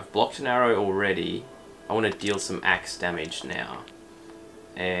 I've blocked an arrow already. I want to deal some axe damage now.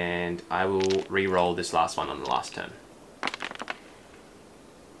 And I will re-roll this last one on the last turn.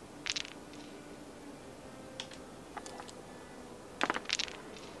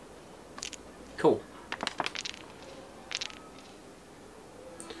 Cool.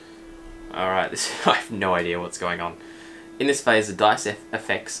 Alright, I have no idea what's going on. In this phase, the dice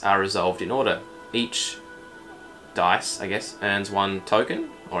effects are resolved in order. Each dice, I guess, earns 1 token,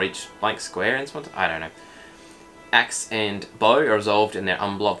 or each blank square earns 1 I don't know. Axe and bow are resolved in their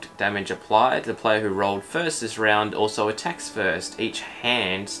unblocked damage applied. The player who rolled first this round also attacks first. Each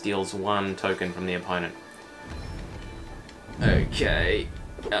hand steals 1 token from the opponent. Okay.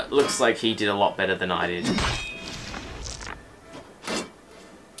 Looks like he did a lot better than I did.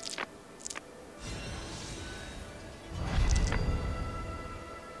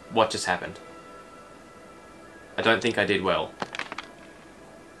 What just happened? I don't think I did well.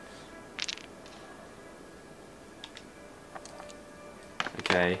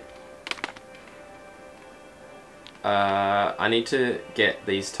 Okay. I need to get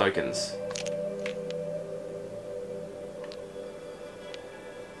these tokens.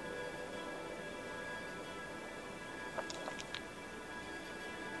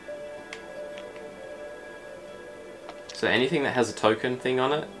 So anything that has a token thing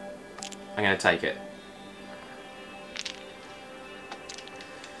on it, I'm going to take it.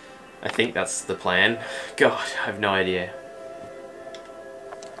 I think that's the plan. God, I have no idea.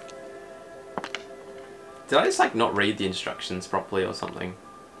 Did I just like not read the instructions properly or something?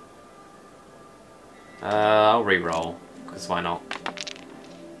 I'll re-roll, because why not?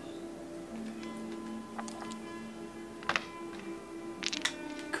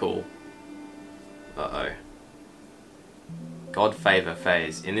 Cool. Uh-oh. God Favor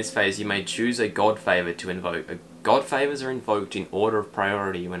phase. In this phase, you may choose a God Favor to invoke. God Favors are invoked in order of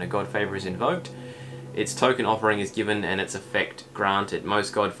priority. When a God Favor is invoked, its token offering is given and its effect granted.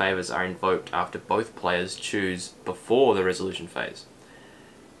 Most God Favors are invoked after both players choose before the resolution phase.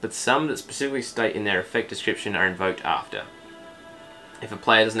 But some that specifically state in their effect description are invoked after. If a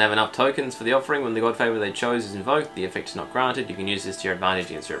player doesn't have enough tokens for the offering when the God Favor they chose is invoked, the effect is not granted. You can use this to your advantage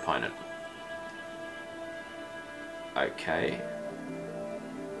against your opponent. Okay.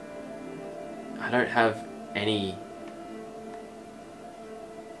 I don't have any...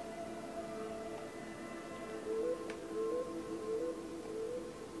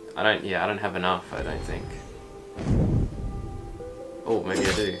 I don't have enough, I don't think. Oh, maybe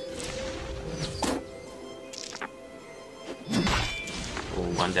I do.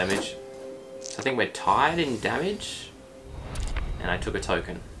 Oh, 1 damage. So I think we're tied in damage. And I took a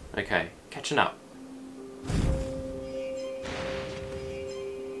token. Okay, catching up.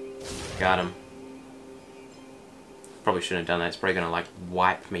 Got him. Probably shouldn't have done that. It's probably gonna like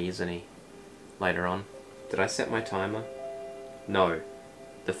wipe me, isn't he? Later on. Did I set my timer? No.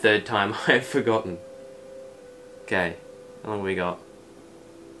 The 3rd time I have forgotten. Okay. How long have we got?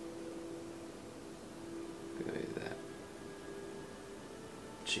 Go that.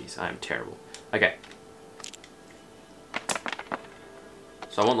 Jeez, I am terrible. Okay.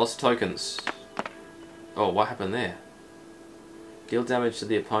 So I want lots of tokens. Oh, what happened there? Deal damage to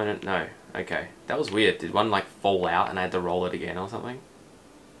the opponent? No. Okay. That was weird. Did one like fall out and I had to roll it again or something?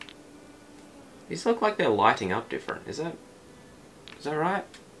 These look like they're lighting up different. Is that right?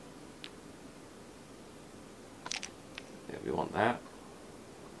 Yeah, we want that.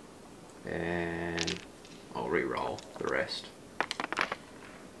 And I'll re-roll the rest.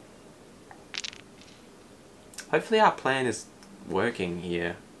 Hopefully our plan is working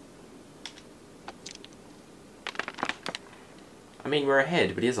here. mean, we're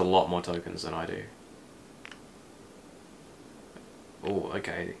ahead, but he has a lot more tokens than I do. Oh,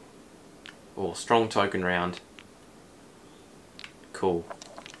 okay. Oh, strong token round. Cool.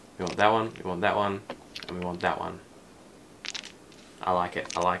 We want that one, we want that one, and we want that one. I like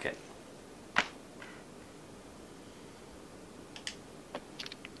it, I like it.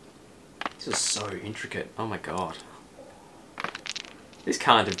 This is so intricate, oh my god. This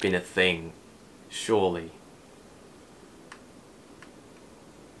can't have been a thing, surely.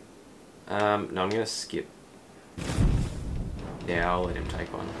 No, I'm gonna skip. Yeah, I'll let him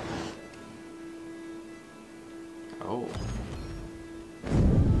take one. Oh.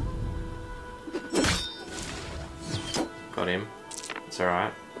 Got him. It's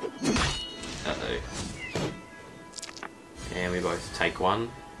alright. Uh-oh. And we both take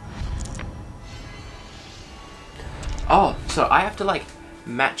one. Oh, so I have to, like,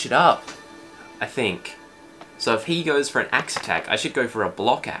 match it up, I think. So if he goes for an axe attack, I should go for a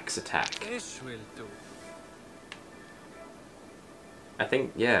block axe attack. This will do. I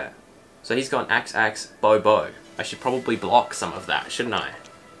think, yeah. So he's got axe, axe, bow, bow. I should probably block some of that, shouldn't I?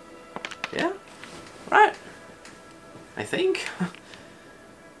 Yeah? Right. I think.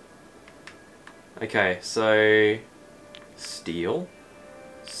 Okay, so... Steal.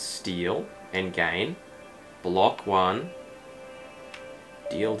 Steal. And gain. Block one.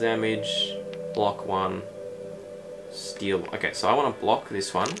 Deal damage. Block one. Steal. Okay, so I want to block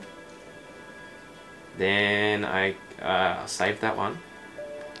this one. Then I save that one.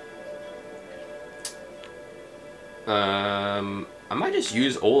 I might just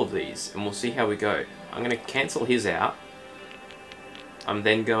use all of these and we'll see how we go. I'm going to cancel his out. I'm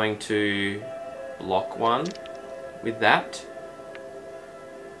then going to block one with that.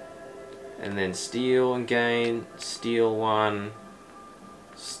 And then steal and gain, steal one,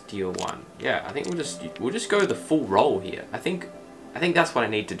 steal one. Yeah, I think we'll just go the full roll here. I think that's what I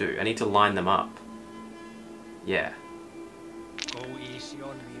need to do. I need to line them up. Yeah. Go easy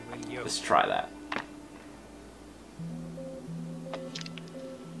on me, will you? Let's try that.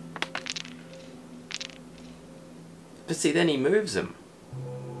 But see, then he moves them.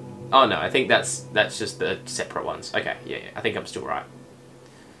 Oh no, I think that's just the separate ones. Okay, yeah, I think I'm still right.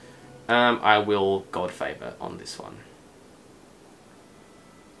 I will God Favor on this one.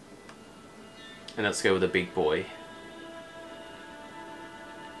 And let's go with a big boy.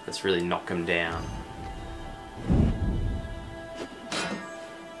 Let's really knock him down.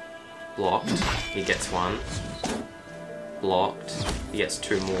 Blocked. He gets one. Blocked. He gets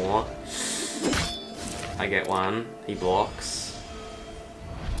two more. I get one. He blocks.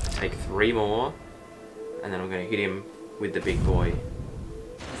 Take three more. And then I'm going to hit him with the big boy.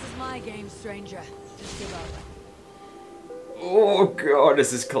 This is my game, stranger. Just give up. Oh god,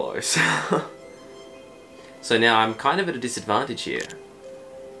 this is close. So now I'm kind of at a disadvantage here,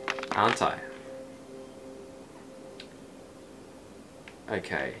 aren't I?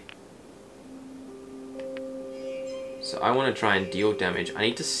 Okay. So I want to try and deal damage. I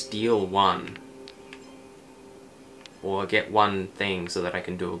need to steal one. Or get one thing so that I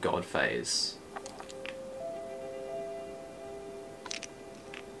can do a god phase.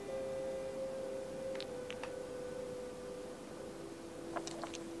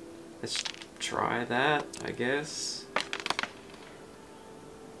 Let's try that, I guess.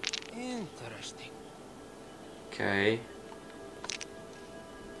 Interesting. Okay.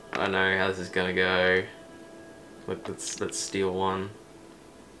 I don't know how this is gonna go. Let's steal one.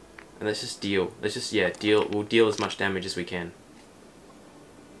 And let's just deal. Let's just, yeah, deal. We'll deal as much damage as we can.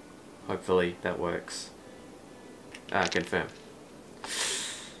 Hopefully that works. Confirm.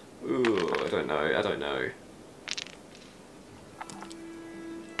 Ooh, I don't know, I don't know.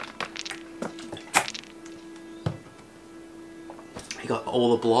 He got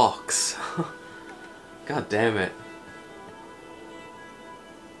all the blocks. God damn it.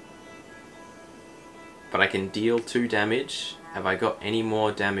 But I can deal 2 damage. Have I got any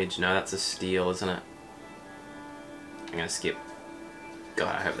more damage? No, that's a steal, isn't it? I'm gonna skip.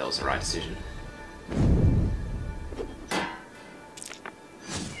 God, I hope that was the right decision.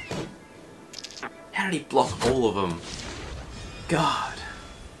 How did he block all of them? God.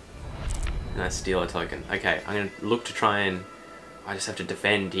 And I steal a token. Okay, I'm gonna look to try and... I just have to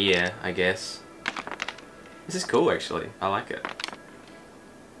defend here, I guess. This is cool, actually. I like it.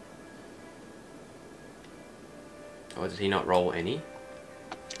 Or did he not roll any?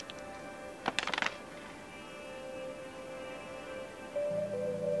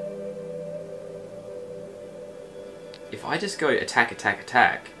 If I just go attack, attack,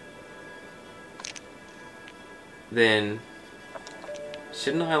 attack, then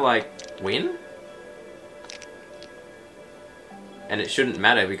shouldn't I, like, win? And it shouldn't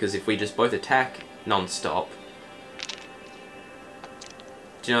matter because if we just both attack non-stop,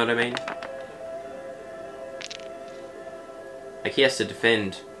 do you know what I mean? Like he has to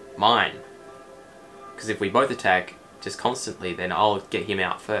defend mine. Because if we both attack just constantly, then I'll get him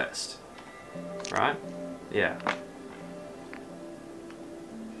out first. Right? Yeah.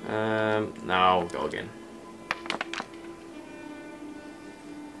 No, I'll go again.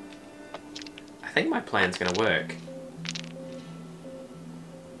 I think my plan's gonna work.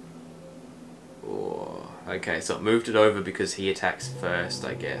 Oh, okay, so it moved it over because he attacks first,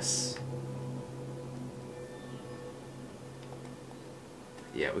 I guess.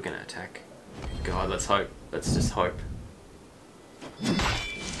 Yeah, we're gonna attack. God, let's hope. Let's just hope.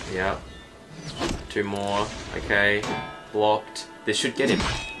 Yep. 2 more. Okay. Blocked. This should get him.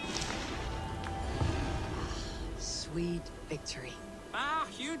 Sweet victory. Ah,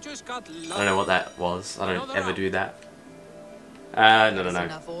 you just got lucky. I don't know what that was. I don't ever do that. No.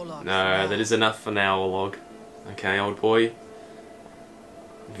 No, that is enough for now, Orlog. Okay, old boy.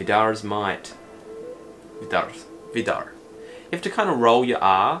 Vidar's might. Vidar. You have to kind of roll your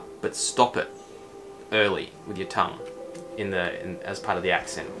R, but stop it early with your tongue as part of the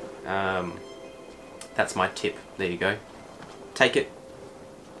accent. That's my tip. There you go. Take it.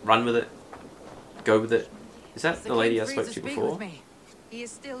 Run with it. Go with it. Is that the lady I spoke to before? He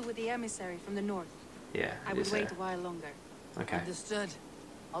is still with the emissary from the north. Yeah, I would wait a while longer. Okay. Understood.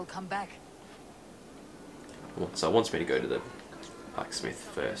 I'll come back. Well, so it wants me to go to the blacksmith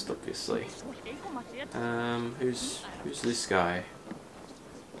first, obviously. Who's this guy?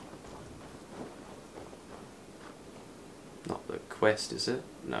 Not the quest, is it?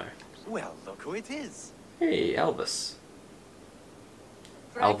 No. Well, look who it is. Hey, Elvis.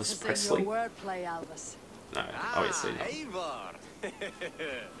 Elvis Presley. Your wordplay, Elvis. No, obviously not. Eivor.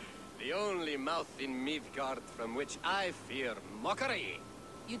 The only mouth in Midgard from which I fear mockery.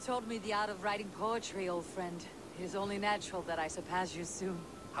 You told me the art of writing poetry, old friend. It is only natural that I surpass you soon.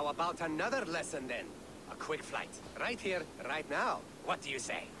 How about another lesson then? A quick flight. Right here, right now. What do you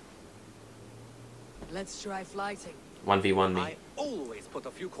say? Let's try flighting. 1v1 me. I always put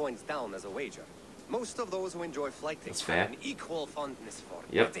a few coins down as a wager. Most of those who enjoy flighting have an equal fondness for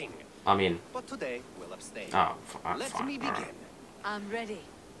Yep. betting. I'm in. But today we'll abstain. Oh, Let fine. me begin. I'm ready.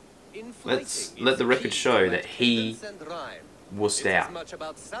 In Let's flighting, let it's the record key show to that he cadence and rhyme. wussed It's out. as much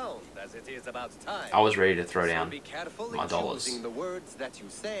about sound as it is about time. I was ready to throw So down be careful my in dollars. choosing the words that you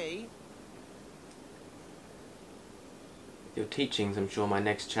say. Your teachings, I'm sure my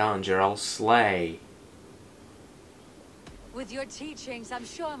next challenger I'll slay. With your teachings, I'm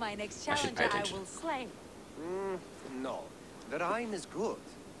sure my next I should pay challenger I attention. will slay. No, the rhyme is good,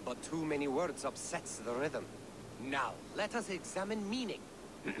 but too many words upsets the rhythm. Now, let us examine meaning.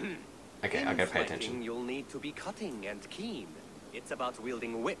 Okay, I In gotta pay fighting, attention. You'll need to be cutting and keen. It's about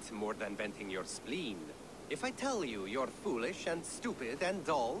wielding wit more than venting your spleen. If I tell you you're foolish and stupid and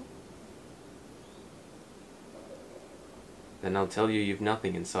dull, Then I'll tell you you've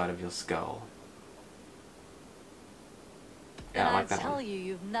nothing inside of your skull. Yeah, I And like I'll that tell one. you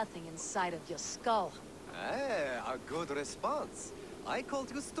you've nothing inside of your skull. a good response. I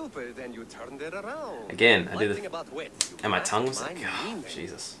called you stupid and you turned it around. Again, I One did thing the... about wit, you And my must tongue was mind like, oh, meaning.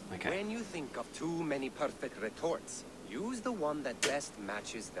 Jesus. Okay. When you think of too many perfect retorts, use the one that best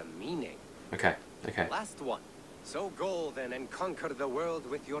matches the meaning. Okay, okay. Last one. So go then and conquer the world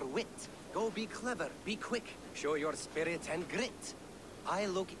with your wit. Go be clever, be quick, show your spirit and grit. I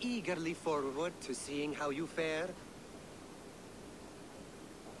look eagerly forward to seeing how you fare.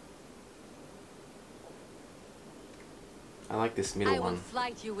 I like this middle I will one.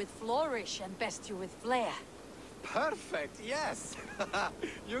 flight you with flourish and best you with flair. Perfect, yes.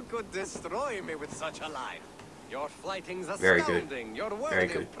 You could destroy me with such a line. Your flighting's Very good. astounding. Your Very worthy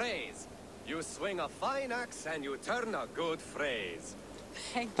good. of praise. You swing a fine axe and you turn a good phrase.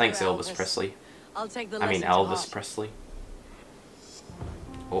 Thanks, you, Elvis Presley. I'll take the I mean, lesson to Elvis heart. Presley.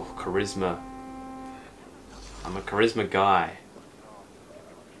 Oh, charisma. I'm a charisma guy.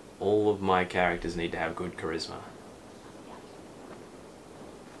 All of my characters need to have good charisma.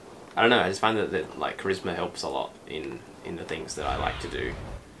 I don't know, I just find that like charisma helps a lot in the things that I like to do.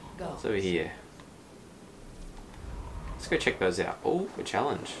 Go. It's over here. Let's go check those out. Oh, a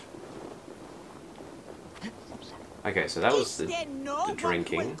challenge. Okay, so that was Is there no the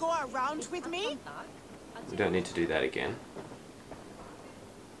drinking. one who will go around with me? We don't need to do that again.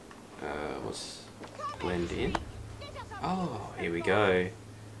 What's blend in? Oh, here we go.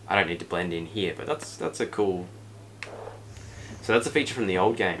 I don't need to blend in here, but that's a cool. So that's a feature from the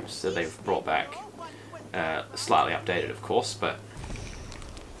old games that they've brought back, slightly updated, of course. But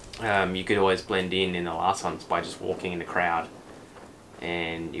you could always blend in the last ones by just walking in the crowd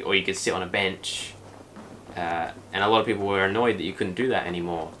and or you could sit on a bench. And a lot of people were annoyed that you couldn't do that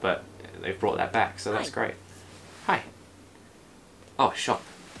anymore, but they've brought that back, so that's great. Hi. Oh, shop.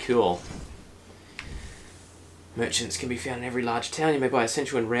 Cool. Merchants can be found in every large town. You may buy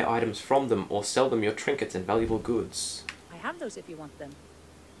essential and rare items from them, or sell them your trinkets and valuable goods. I have those if you want them.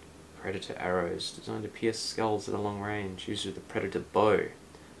 Predator arrows, designed to pierce skulls at a long range, used with the predator bow.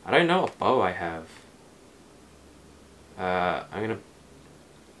 I don't know what bow I have. I'm gonna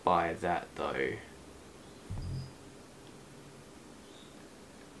buy that though.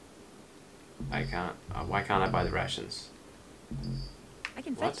 I can't. Why can't I buy the rations? I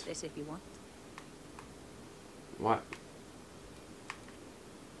can fetch this if you want. What?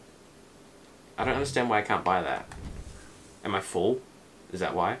 I don't understand why I can't buy that. Am I full? Is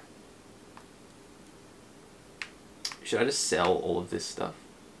that why? Should I just sell all of this stuff?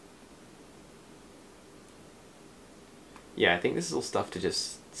 Yeah, I think this is all stuff to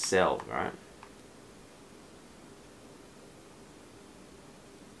just sell, right?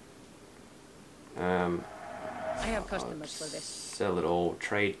 I have customers for this. Sell it all.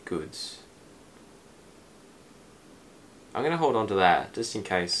 Trade goods. I'm gonna hold on to that just in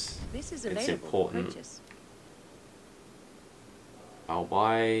case this is it's available important. for purchase. I'll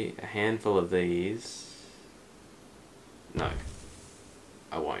buy a handful of these. No,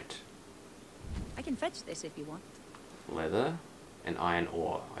 I won't. I can fetch this if you want. Leather and iron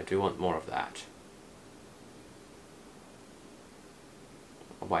ore. I do want more of that.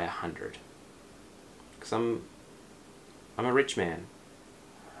 I'll buy 100. Because I'm a rich man.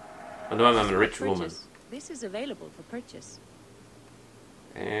 At the moment I'm a rich woman. This is available for purchase.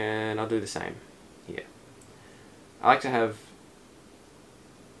 And I'll do the same here. I like to have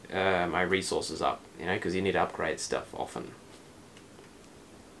my resources up, you know, because you need to upgrade stuff often.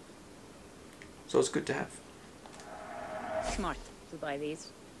 So it's good to have. Smart to buy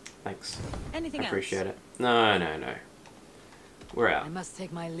these. Thanks. Anything I appreciate else? it. No, no, no. We're out. I must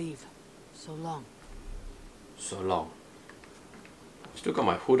take my leave. So long. So long. I've still got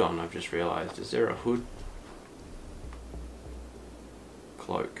my hood on, I've just realised. Is there a hood?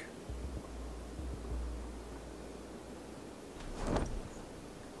 Cloak.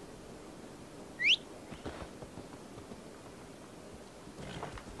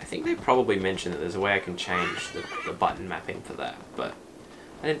 I think they probably mentioned that there's a way I can change the button mapping for that, but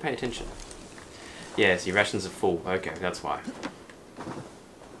I didn't pay attention. Yes, your rations are full. Okay, that's why.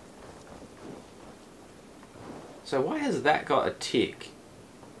 So why has that got a tick,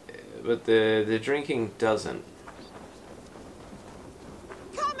 but the drinking doesn't?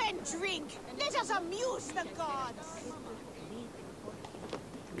 Come and drink. Let us amuse the gods.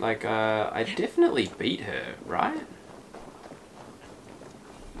 Like, I definitely beat her, right?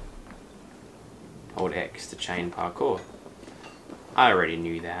 Hold X to chain parkour. I already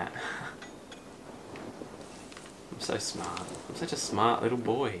knew that. I'm so smart. I'm such a smart little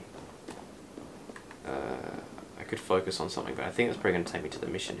boy. I could focus on something, but I think that's probably going to take me to the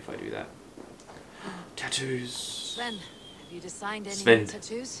mission if I do that. Tattoos. Sven, have you designed any Sven.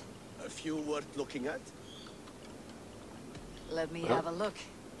 tattoos? A few worth looking at. Let me Well, have a look.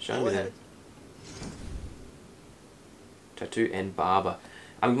 Show me that. Tattoo and barber.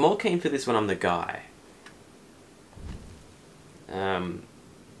 I'm more keen for this when I'm the guy. I'm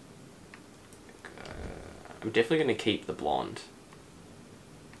definitely going to keep the blonde.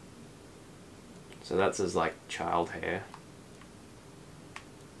 So that's his like child hair.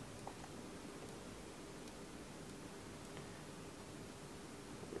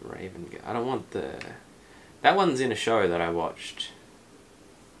 Raven. I don't want the. That one's in a show that I watched.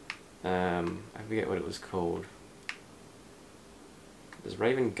 I forget what it was called. Does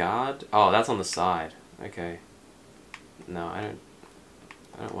Raven guard? Oh, that's on the side. Okay. No, I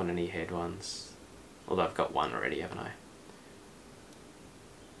don't want any head ones. Although I've got one already, haven't I?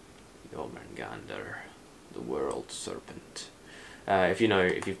 Jormungandr, the World Serpent. If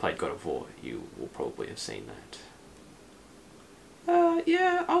you've played God of War, you will probably have seen that.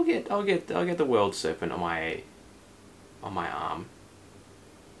 Yeah, I'll get the World Serpent on my arm.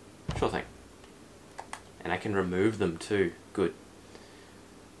 Sure thing. And I can remove them too. Good.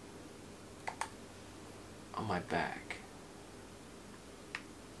 On my back.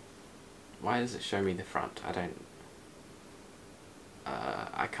 Why does it show me the front? I don't.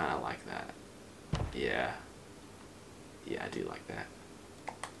 I kind of like that. Yeah. Yeah, I do like that.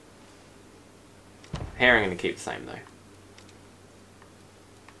 Hair I'm going to keep the same though.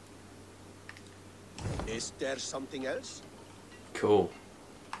 Is there something else? Cool.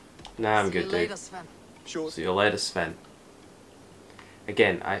 Nah, I'm good, See you later, dude. Sven. Sure. See you later, Sven.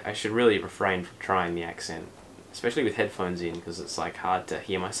 Again, I should really refrain from trying the accent. especially with headphones in, because it's like hard to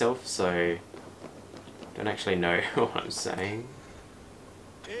hear myself, so don't actually know what I'm saying.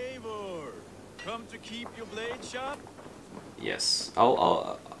 Eivor, come to keep your blade sharp? Yes,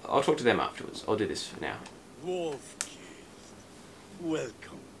 I'll talk to them afterwards. I'll do this for now. Wolfkid,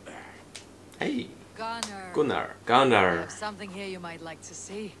 welcome back. Hey, Gunnar. Gunnar. There's something here you might like to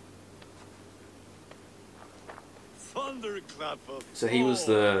see. Thunderclap of So he was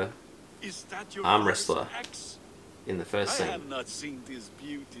the Is that your arm first wrestler axe? in the first I scene. have not seen this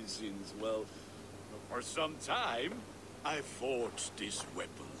beauty since, well, for some time. I forged this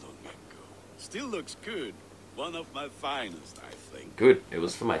weapon long ago. Still looks good. One of my finest, I think. Good. It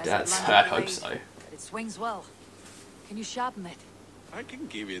was for my dad, so I hope so. But it swings well. Can you sharpen it? I can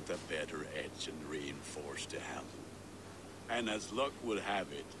give it a better edge and reinforce the handle. And as luck would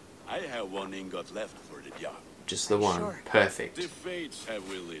have it, I have one ingot left for the job. Just the one. Perfect. The fates have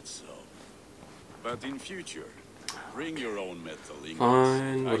willed it so. But in future, bring your own metal ingots.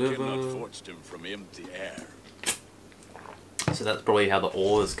 Fine, I whatever. cannot forge them from empty air. So that's probably how the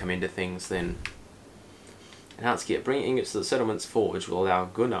ores come into things then. Enhanced gear. Bringing ingots to the settlement's forge will allow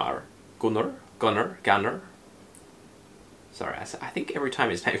Gunnar. Sorry, I think every time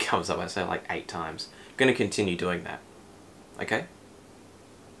his name comes up I say it like 8 times. I'm going to continue doing that. Okay?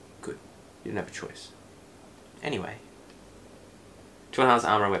 Good. You didn't have a choice. Anyway. To enhance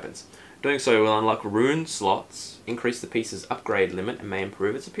armor and weapons. Doing so will unlock rune slots, increase the piece's upgrade limit, and may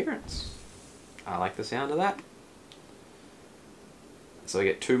improve its appearance. I like the sound of that. So we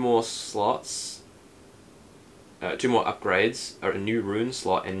get 2 more slots, 2 more upgrades, or a new rune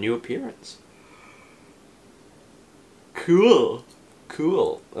slot, and new appearance. Cool.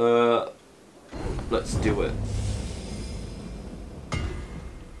 Cool. Let's do it.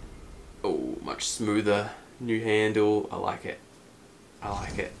 Oh, much smoother. New handle. I like it. I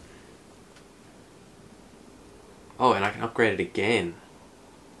like it. Oh, and I can upgrade it again.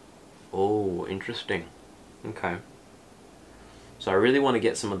 Oh, interesting. Okay. So I really want to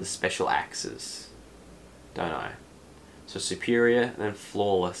get some of the special axes, don't I? So superior and then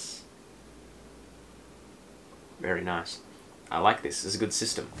flawless. Very nice. I like this. This is a good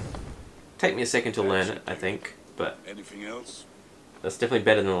system. Take me a second to learn it, I think, but anything else? That's definitely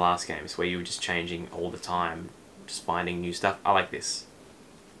better than the last games where you were just changing all the time, just finding new stuff. I like this.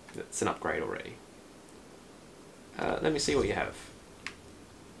 It's an upgrade already. Let me see what you have.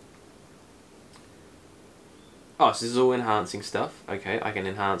 Oh, so this is all enhancing stuff. Okay, I can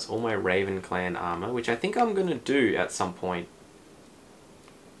enhance all my Raven Clan armor, which I think I'm going to do at some point.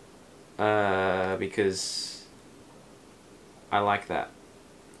 Because I like that.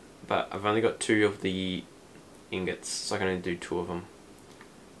 But I've only got 2 of the ingots, so I can only do 2 of them.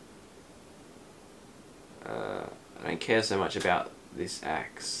 I don't care so much about this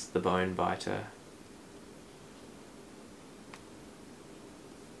axe, the bone biter.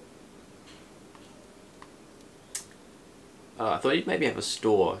 I thought he'd maybe have a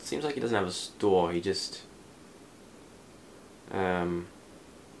store. It seems like he doesn't have a store. He just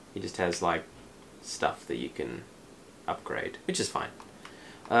has like stuff that you can upgrade, which is fine.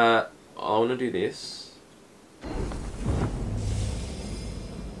 I want to do this.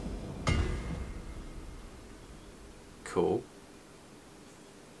 Cool.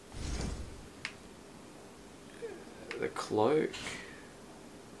 The cloak,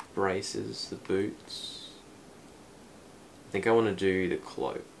 braces, the boots. I think I want to do the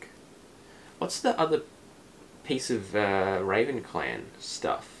cloak. What's the other piece of Raven Clan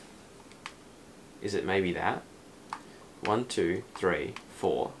stuff? Is it maybe that? 1, 2, 3,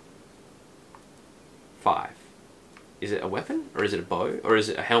 4, 5. Is it a weapon? Or is it a bow? Or is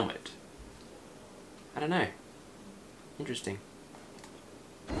it a helmet? I don't know. Interesting.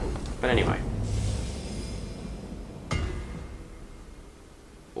 But anyway.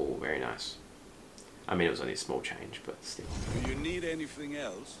 Oh, very nice. I mean, it was only a small change, but still. Do you need anything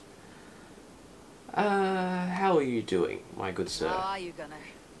else? How are you doing, my good sir? How are you, Gunnar?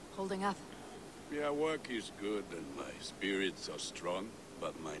 Holding up? Yeah, work is good and my spirits are strong,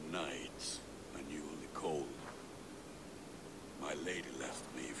 but my nights are newly cold. My lady left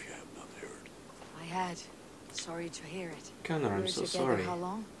me, if you have not heard. I had. Sorry to hear it. Gunnar, I'm so sorry. How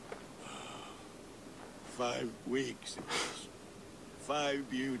long? 5 weeks it was. 5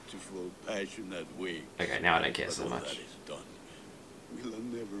 beautiful, passionate weeks. Okay, now I don't care so But much. all that is done. Will I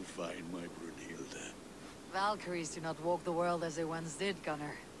never find my Brunhilde? Valkyries do not walk the world as they once did,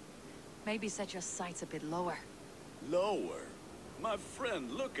 Gunnar. Maybe set your sights a bit lower. Lower? My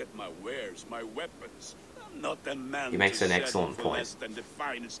friend, look at my wares, my weapons. I'm not a man He makes to an settle excellent for point. less than the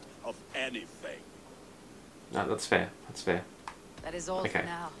finest of anything. No, that's fair. That's fair. That is all Okay. for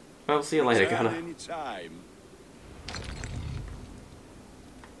now. Well, see you later, Return Gunnar. any time.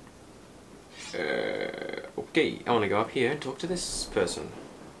 Okay, I want to go up here and talk to this person.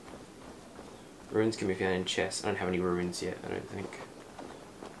 Runes can be found in chests. I don't have any runes yet, I don't think.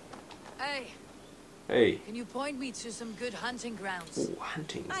 Hey. Hey. Can you point me to some good hunting grounds? Ooh,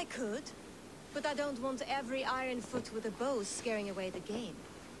 hunting. I could, but I don't want every iron foot with a bow scaring away the game.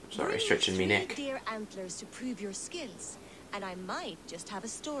 Sorry, stretching me neck. 3 deer antlers to prove your skills, and I might just have a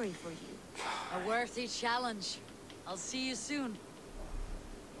story for you. A worthy challenge. I'll see you soon.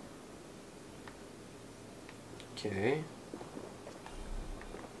 Okay.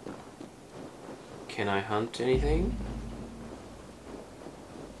 Can I hunt anything?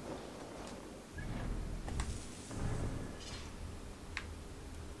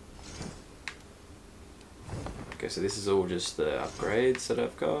 Okay, so this is all just the upgrades that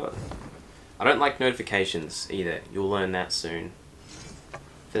I've got. I don't like notifications either. You'll learn that soon.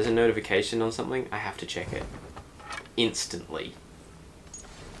 If there's a notification on something, I have to check it. Instantly.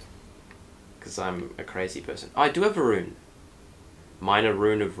 Because I'm a crazy person. Oh, I do have a rune. Minor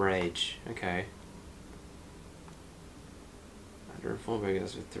Rune of Rage. Okay. 104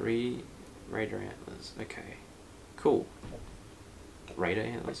 burgers with 3 raider antlers. Okay. Cool. Raider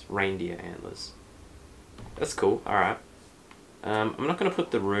antlers? Reindeer antlers. That's cool. Alright. I'm not going to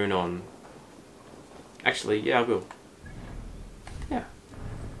put the rune on. Actually, yeah, I will. Yeah.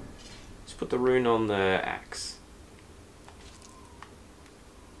 Let's put the rune on the axe.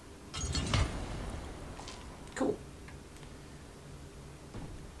 Cool.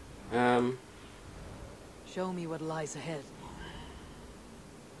 Show me what lies ahead.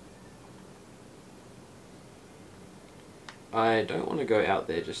 I don't want to go out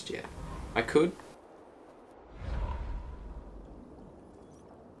there just yet. I could.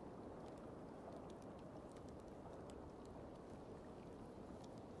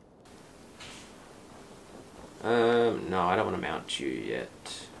 No, I don't want to mount you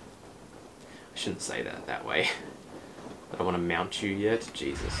yet. I shouldn't say that way. I don't want to mount you yet.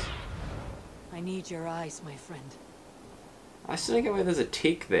 Jesus. I need your eyes, my friend. I still don't get where there's a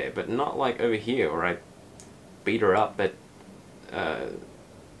tick there, but not like over here where I beat her up at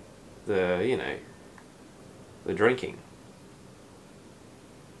the drinking.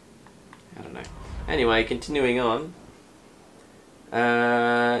 I don't know. Anyway, continuing on.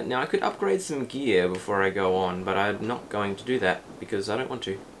 Now I could upgrade some gear before I go on, but I'm not going to do that because I don't want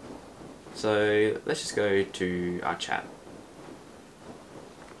to. So let's just go to our chat.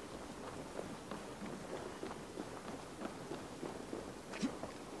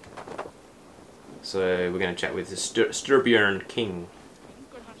 So we're going to chat with the Sturbjorn King.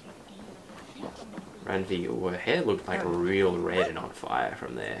 Ranvi, oh, her hair looked like real red and on fire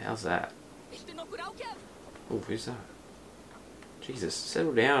from there. How's that? Oh, who's that? Jesus,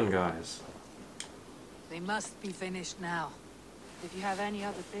 settle down, guys. They must be finished now. If you have any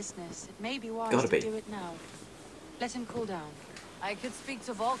other business, it may be wise Gotta to be. do it now. Let him cool down. I could speak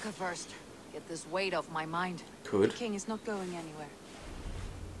to Volker first. Get this weight off my mind. Could. The king is not going anywhere.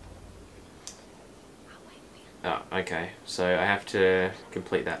 Oh, okay. So I have to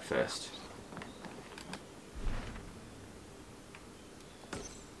complete that first.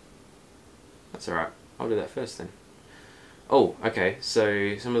 That's alright. I'll do that first then. Oh, okay.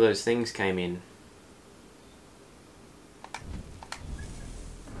 So some of those things came in.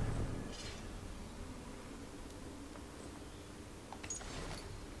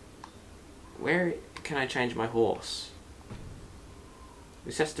 Where can I change my horse?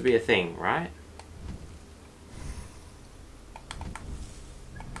 This has to be a thing, right?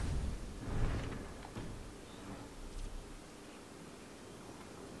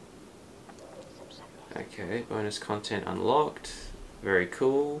 Okay, bonus content unlocked. Very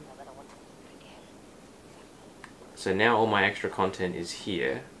cool. So now all my extra content is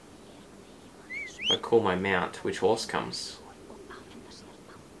here. If I call my mount, which horse comes?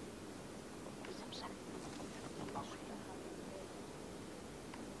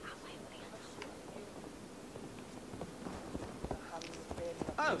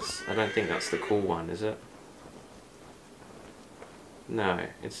 I don't think that's the cool one, is it? No,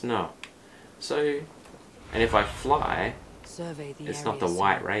 it's not. So, and if I fly, it's not the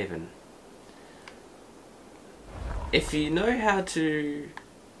white raven. If you know how to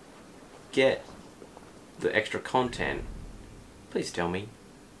get the extra content, please tell me.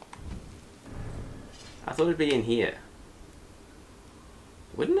 I thought it'd be in here.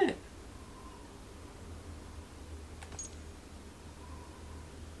 Wouldn't it?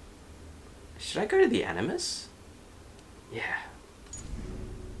 Should I go to the Animus? Yeah.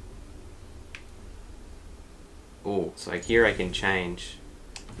 Oh, so here I can change.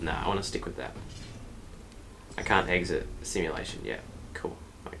 No, I want to stick with that. I can't exit the simulation yet. Cool.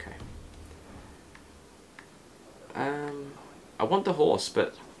 Okay. I want the horse,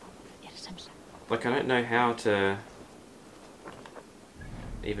 but like I don't know how to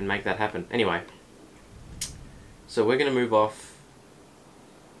even make that happen. Anyway, so we're gonna move off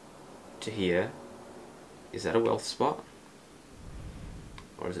to here. Is that a wealth spot?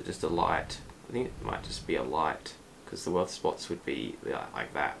 Or is it just a light? I think it might just be a light, because the wealth spots would be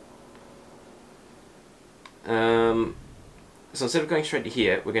like that. So instead of going straight to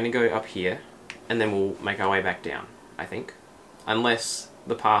here, we're going to go up here, and then we'll make our way back down, I think. Unless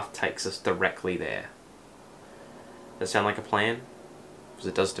the path takes us directly there. Does that sound like a plan? Because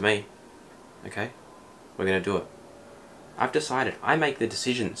it does to me. Okay, we're going to do it. I've decided. I make the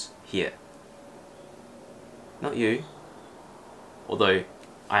decisions here. Not you. Although,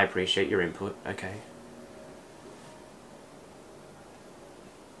 I appreciate your input, okay.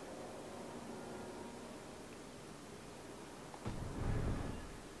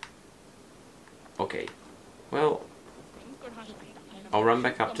 Okay, well, I'll run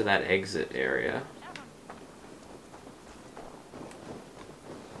back up to that exit area.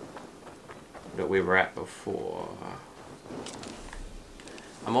 That we were at before.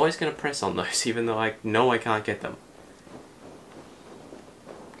 I'm always going to press on those, even though I know I can't get them.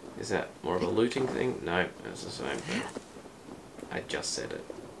 Is that more of a looting thing? No, it's the same thing. I just said it,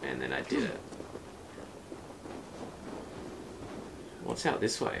 and then I did it. What's out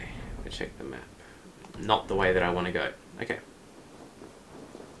this way? Let me check the map. Not the way that I want to go. Okay.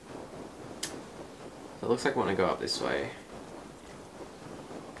 So it looks like I want to go up this way.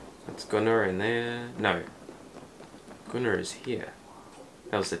 That's Gunnar in there. No. Gunnar is here.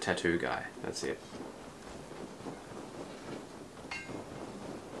 That was the tattoo guy. That's it.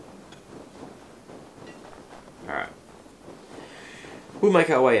 Alright. We'll make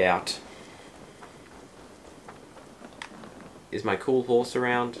our way out. Is my cool horse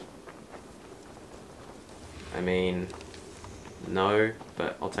around? I mean, no,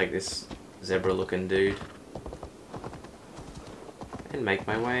 but I'll take this zebra looking dude and make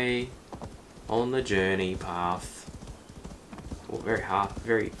my way on the journey path. Well,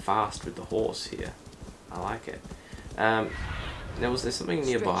 very fast with the horse here. I like it. Now, was there something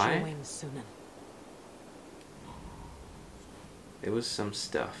nearby? There was some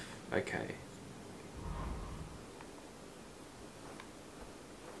stuff. Okay.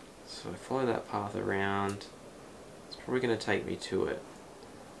 So I follow that path around. It's probably going to take me to it.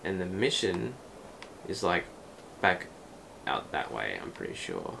 And the mission is like back out that way, I'm pretty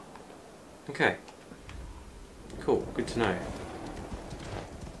sure. Okay. Cool. Good to know.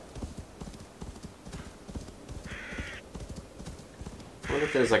 I wonder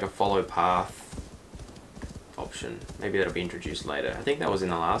if there's like a follow path option. Maybe that'll be introduced later. I think that was in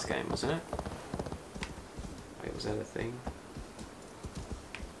the last game, wasn't it? Wait, was that a thing?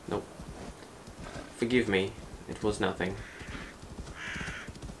 Nope. Forgive me. It was nothing.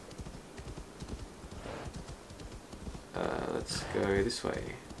 Let's go this way.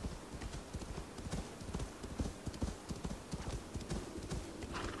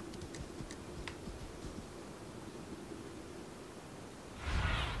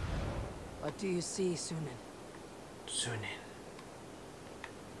 What do you see, Sunan? Sunan.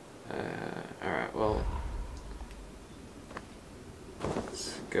 Alright, well,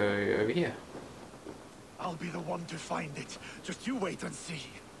 let's go over here. I'll be the one to find it. Just you wait and see.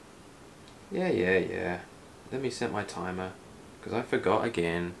 Yeah. Let me set my timer, because I forgot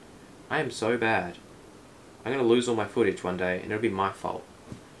again. I am so bad. I'm going to lose all my footage one day, and it'll be my fault.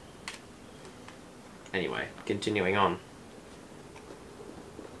 Anyway, continuing on.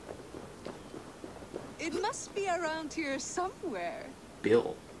 It must be around here somewhere.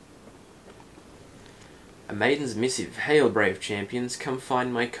 Bill. A maiden's missive. Hail, brave champions, come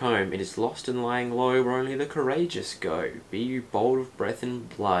find my comb. It is lost and lying low where only the courageous go. Be you bold of breath and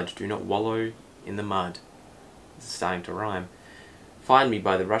blood, do not wallow in the mud. This is starting to rhyme. Find me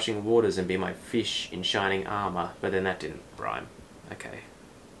by the rushing waters and be my fish in shining armour. But then that didn't rhyme. Okay.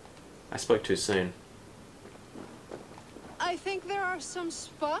 I spoke too soon. I think there are some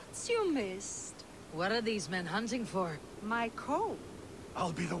spots you missed. What are these men hunting for? My comb.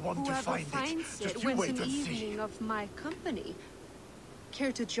 I'll be the one to Whoever find finds it. Just it you wins wait an and see. evening of my company.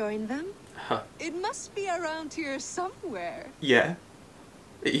 Care to join them? Huh. It must be around here somewhere. Yeah.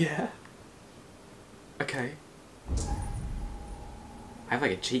 Okay. I have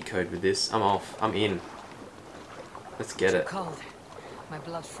like a cheat code with this. I'm off. I'm in. Let's get it. Cold. My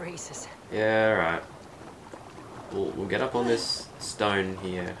blood freezes. Yeah, alright. We'll get up on this stone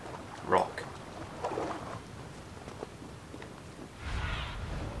here. Rock.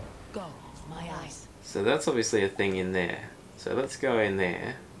 Go, my eyes. So that's obviously a thing in there. So let's go in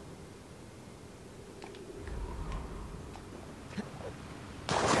there.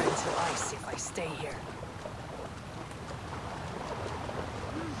 to ice if I stay here.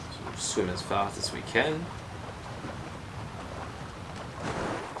 Swim as fast as we can.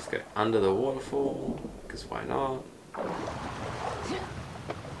 Let's go under the waterfall, because why not?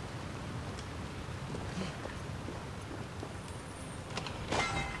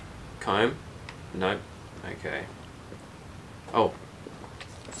 Comb? Nope. Okay. Oh.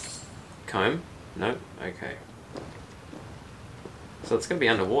 Comb? Nope. Okay. So it's going to be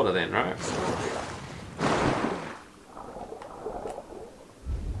underwater then, right?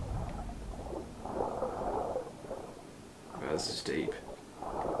 Oh, this is deep.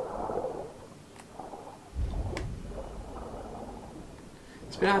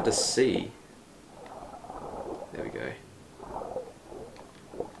 It's a bit hard to see. There we go.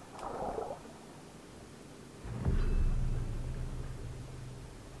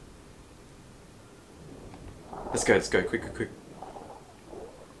 Let's go, quick.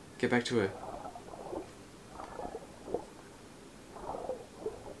 Get back to her.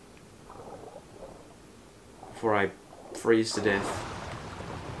 Before I freeze to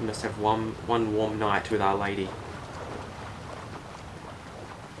death. We must have one warm night with Our Lady.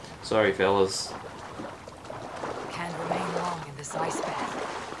 Sorry, fellas. Can't remain long in this ice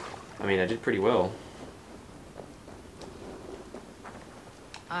bath. I mean, I did pretty well.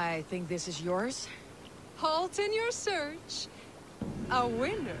 I think this is yours? Halt in your search. A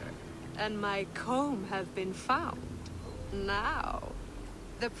winner and my comb have been found. Now,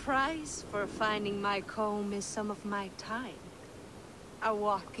 the price for finding my comb is some of my time. A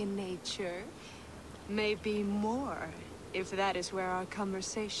walk in nature, maybe more, if that is where our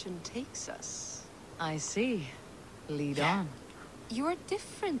conversation takes us. I see. Lead on. You're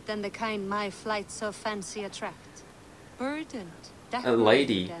different than the kind my flights of fancy attract. Burdened, A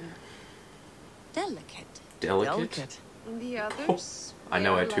lady. and delicate. Delicate? The others, I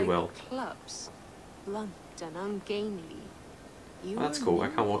know her they're too like well. clubs, blunt and ungainly. You Oh, that's cool. I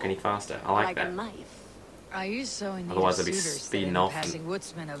can't walk any faster. I like that. a knife. Are you so in need Otherwise of I'd be suitors speeding that any off and passing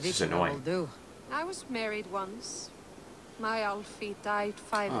woodsman of it's just Viking annoying. will do? I was married once. My Alfie died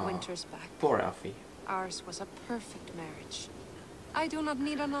 5 Oh, winters back. Poor Alfie. Ours was a perfect marriage. I do not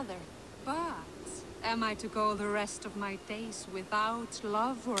need another. But am I to go the rest of my days without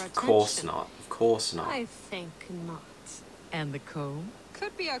love or attention? Of course not. Of course not. I think not. And the comb?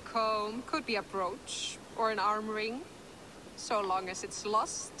 Could be a comb, could be a brooch, or an arm ring. So long as it's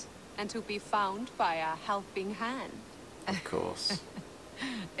lost and to be found by a helping hand. Of course.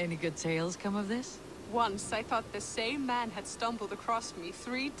 Any good tales come of this? Once I thought the same man had stumbled across me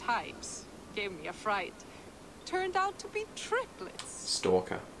 3 times. Gave me a fright. Turned out to be triplets.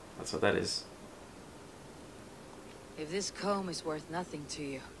 Stalker. That's what that is. If this comb is worth nothing to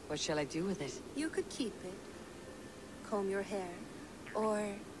you, what shall I do with it? You could keep it. Comb your hair. Or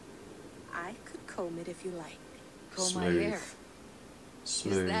I could comb it if you like. Comb my Smooth. hair.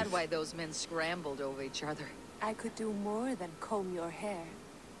 Smooth. Is that why those men scrambled over each other? I could do more than comb your hair.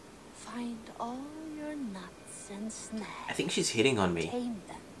 Find all your nuts and snags. I think she's hitting on me. Tame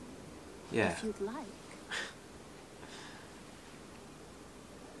them. Yeah. If you'd like.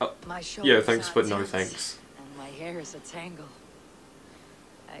 Oh, My yeah, shoulders thanks, are but no tense, thanks. And my hair is a tangle.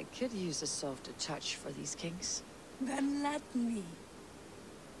 I could use a softer touch for these kinks. Then let me.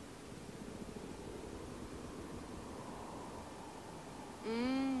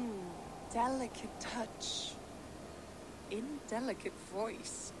 Delicate touch. Indelicate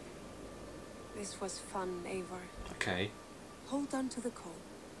voice. This was fun, Eivor. Okay. Hold on to the comb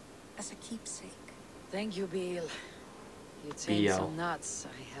as a keepsake. Thank you, Beale. You take some nuts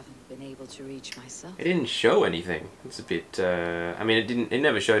I haven't been able to reach myself. It didn't show anything. It's a bit, I mean, it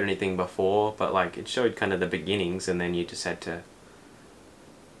never showed anything before, but like, it showed kind of the beginnings, and then you just had to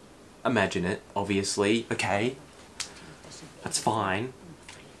imagine it, obviously. Okay. That's fine.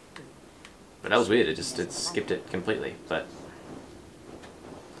 But that was weird, it skipped it completely, but...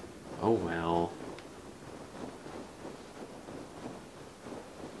 Oh well.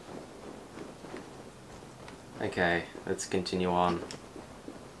 Okay, let's continue on.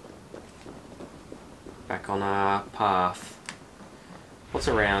 Back on our path. What's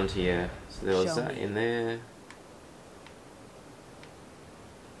around here? So there was that in there.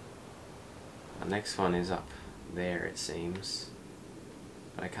 The next one is up there, it seems.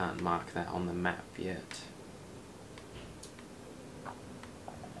 But I can't mark that on the map yet.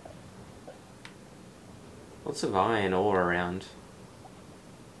 Lots of iron ore around.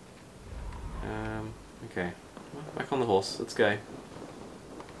 Okay. Back on the horse, let's go.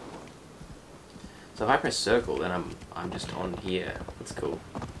 So if I press circle, then I'm just on here. That's cool.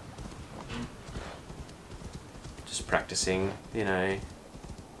 Just practicing, you know.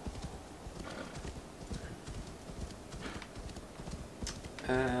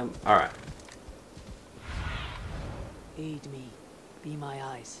 Alright. Aid me. Be my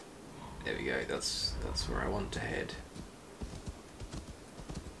eyes. There we go, that's where I want to head.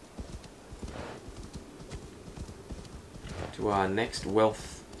 To our next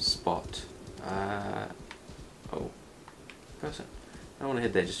wealth spot. Oh. Person. I don't want to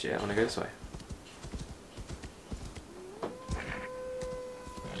head there just yet, I want to go this way.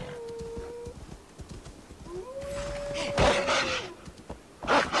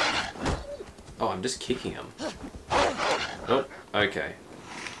 Oh, I'm just kicking him. Oh, okay.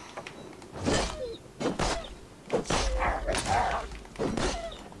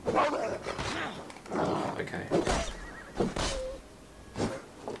 Okay.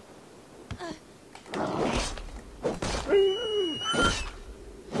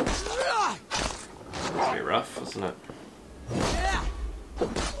 That's a bit rough, wasn't it?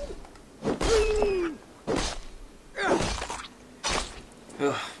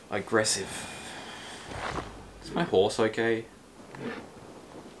 Ugh, aggressive. Is my horse okay?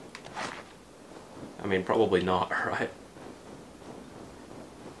 I mean, probably not, right?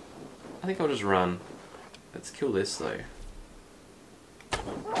 I think I'll just run. Let's kill this though.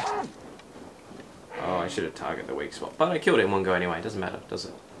 Oh, I should have targeted the weak spot. But I killed it in one go anyway, it doesn't matter, does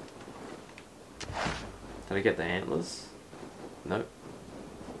it? Did I get the antlers? Nope.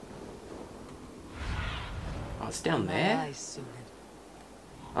 Oh, it's down there?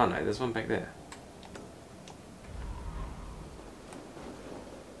 Oh no, there's one back there.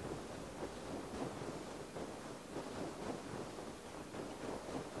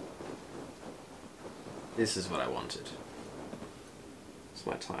 This is what I wanted. What's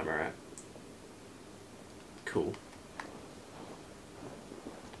my timer at? Cool.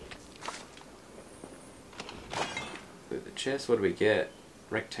 Loot the chest, what do we get?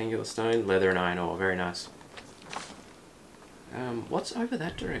 Rectangular stone, leather and iron ore, very nice. What's over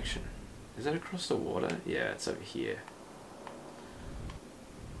that direction? Is that across the water? Yeah, it's over here.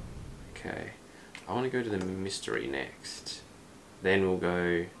 Okay. I want to go to the mystery next. Then we'll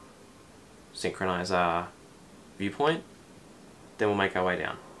go synchronize our viewpoint. Then we'll make our way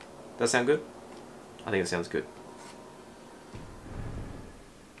down. Does that sound good? I think it sounds good.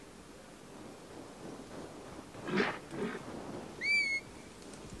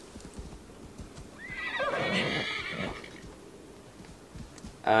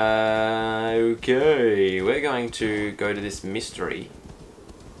 Okay, we're going to go to this mystery.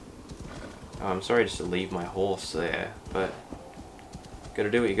 Oh, I'm sorry just to leave my horse there, but gotta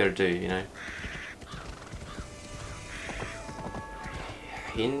do what you gotta do, you know.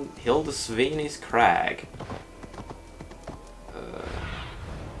 Hildesvini's Crag.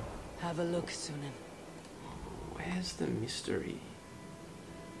 Have a look, Sunan. Where's the mystery?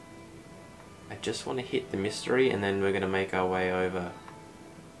 I just want to hit the mystery and then we're gonna make our way over.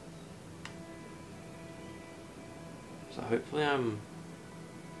 So hopefully I'm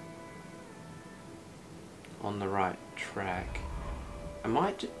on the right track. I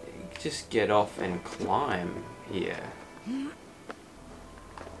might just get off and climb here.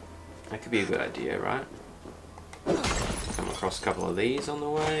 That could be a good idea, right? Come across a couple of these on the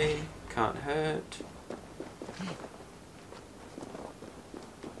way. Can't hurt.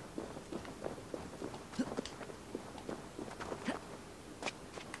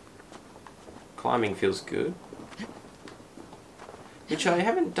 Climbing feels good. Which I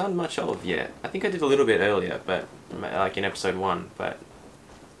haven't done much of yet. I think I did a little bit earlier, but like in episode 1, but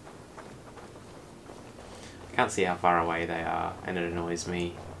I can't see how far away they are, and it annoys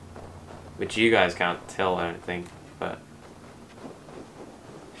me. Which you guys can't tell, I don't think, but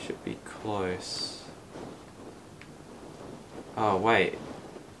should be close. Oh wait,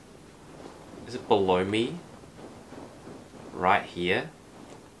 is it below me? Right here?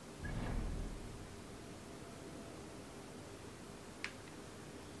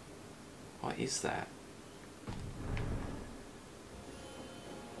 What is that?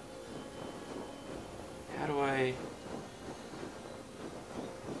 How do I...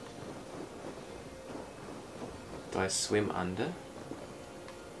 Do I swim under?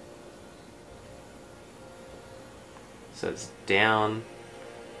 So it's down,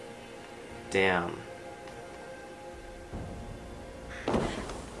 down.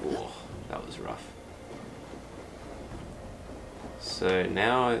 Whoa, that was rough. So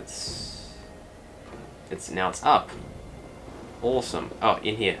now it's up. Awesome. Oh,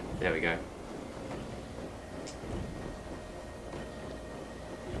 in here. There we go.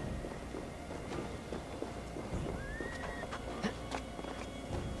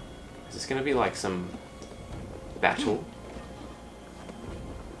 Is this gonna be like some battle?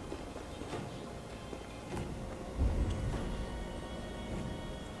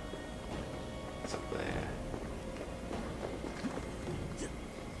 What's up there?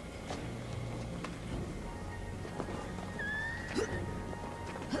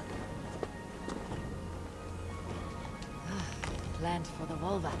 Plant for the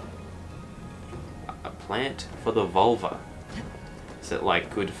vulva. A plant for the vulva. Is it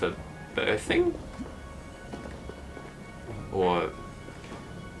like good for birthing? Or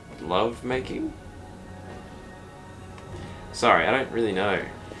love making? Sorry, I don't really know.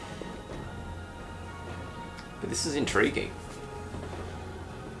 But this is intriguing.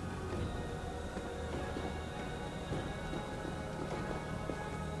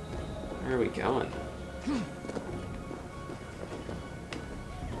 Where are we going?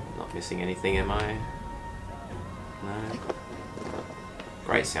 Not missing anything, am I? No.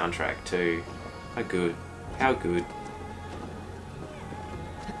 Great soundtrack too. How good. How good.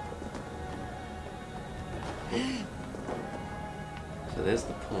 So there's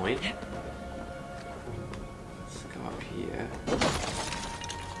the point. Let's go up here.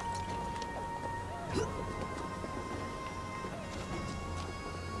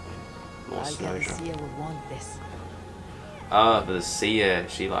 More snow drop. Seer would want this. Ah, for the seer,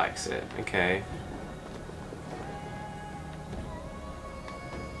 she likes it. Okay.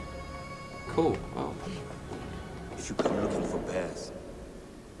 Cool. Well. If you come looking for bears,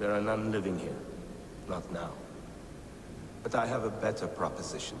 there are none living here. Not now. But I have a better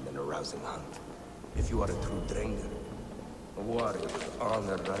proposition than a rousing hunt. If you are a true Drengen, a warrior with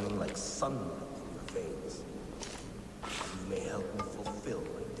honor running like sunlight in your veins, you may help me fulfill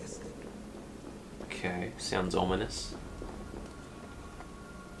my destiny. Okay, sounds ominous.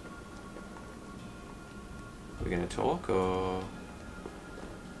 Are we gonna talk or?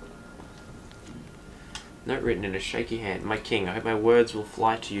 Note written in a shaky hand. My king, I hope my words will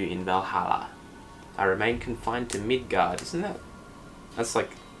fly to you in Valhalla. I remain confined to Midgard. Isn't that... That's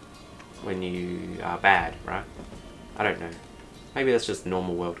like when you are bad, right? I don't know. Maybe that's just the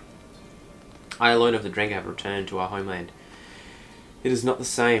normal world. I alone of the Drenga have returned to our homeland. It is not the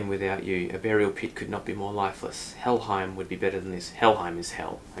same without you. A burial pit could not be more lifeless. Helheim would be better than this. Helheim is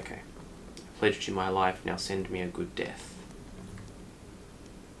hell. Okay. I pledged you my life. Now send me a good death.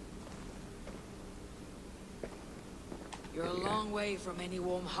 You're a long way from any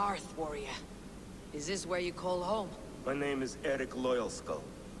warm hearth, warrior. Is this where you call home? My name is Eric Loyalskull.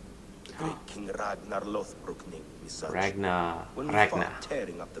 The great King Ragnar Lothbrok named me such. Ragnar. When we Ragnar. fought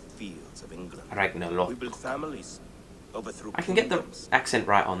tearing up the fields of England, Ragnar we Lothbrok. built families, overthrew I can get the kingdoms, accent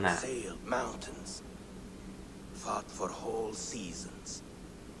right on that. sailed mountains, fought for whole seasons.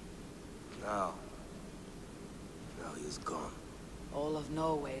 Now he is gone. All of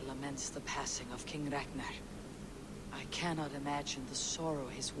Norway laments the passing of King Ragnar. I cannot imagine the sorrow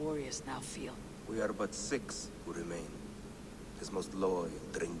his warriors now feel. We are but 6 who remain. His most loyal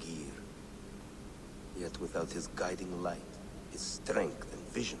Drengir. Yet without his guiding light, his strength and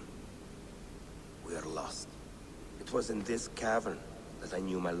vision, we are lost. It was in this cavern that I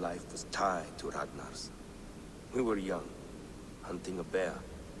knew my life was tied to Ragnar's. We were young, hunting a bear,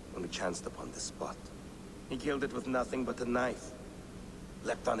 when we chanced upon this spot. He killed it with nothing but a knife.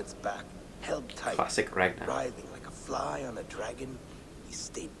 Leapt on its back, held tight. Classic Ragnar. Writhing like a fly on a dragon, he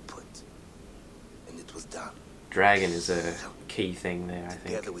stayed put. And it was done. Dragon is a key thing there, I think.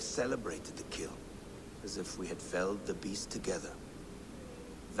 Together we celebrated the kill, as if we had felled the beast together.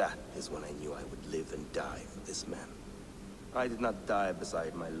 That is when I knew I would live and die for this man. I did not die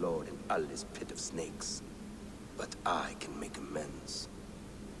beside my lord in Ali's pit of snakes, but I can make amends.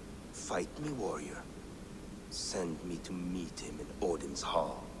 Fight me, warrior. Send me to meet him in Odin's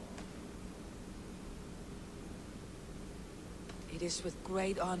hall. It is with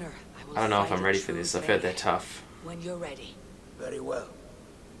great honor I will I don't know if fight I'm a ready for true this. I've heard they're Drengen. tough. When you're ready. Very well.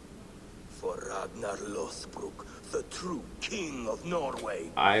 For Ragnar Lothbrok, the true king of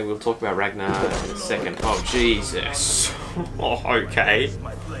Norway. I will talk about Ragnar in a second. Oh, Jesus. Oh, okay.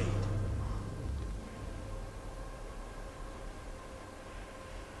 My blade.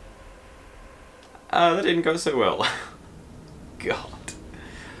 That didn't go so well. God.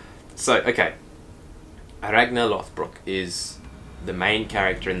 So, okay. Ragnar Lothbrok is the main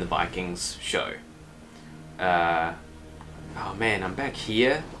character in the Vikings show. Oh man, I'm back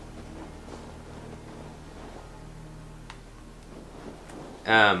here.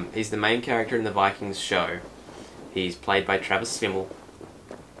 He's the main character in the Vikings show. He's played by Travis Fimmel.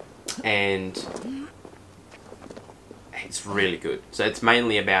 And it's really good. So it's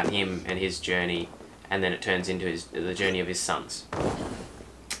mainly about him and his journey, and then it turns into the journey of his sons.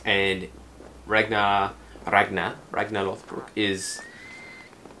 And Ragnar Lothbrok is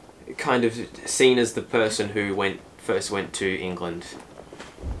kind of seen as the person who first went to England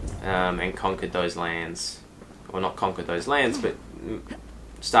and conquered those lands. Well, not conquered those lands, but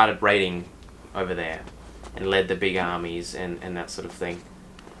started raiding over there and led the big armies and that sort of thing.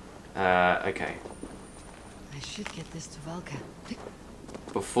 Okay. I should get this to Valka.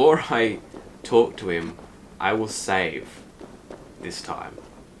 Before I talk to him, I will save this time.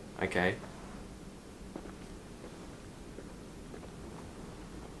 Okay?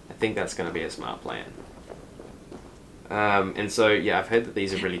 I think that's going to be a smart plan. And so, yeah, I've heard that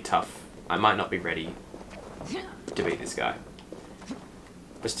these are really tough. I might not be ready to beat this guy.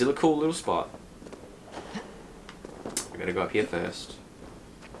 But still a cool little spot. I gotta go up here first.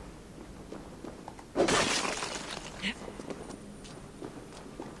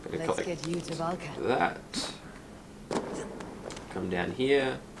 Let's get you to Valka. That. Come down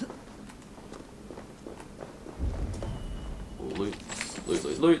here. Loot, loot,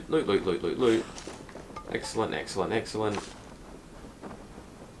 loot, loot, loot, loot, loot, loot, loot. Excellent, excellent, excellent.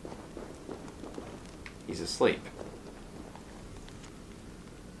 He's asleep.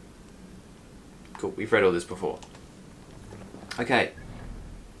 Cool, we've read all this before. Okay.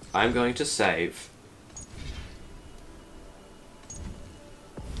 I'm going to save.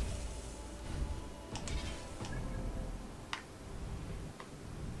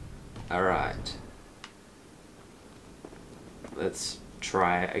 Alright. Let's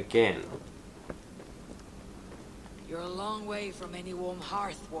try again. You're a long way from any warm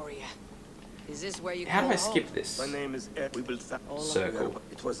hearth, warrior. Is this where you How do call I skip home? this? My name is Ed. We built that Circle.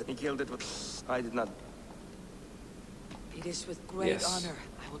 It was he killed it with. I did not. It is with great Yes. honor.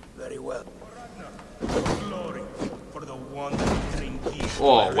 I will... Very well. Glory for the one that Dringir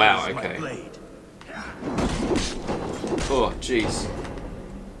Oh, wow, raised my okay. blade. Oh, jeez.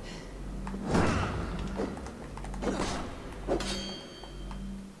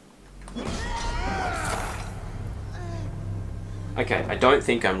 Okay, I don't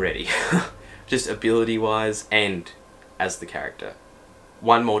think I'm ready. Just ability-wise and as the character.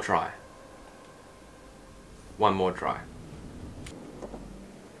 One more try. One more try.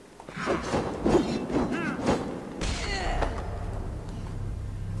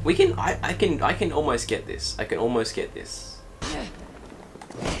 We can. I can almost get this. I can almost get this.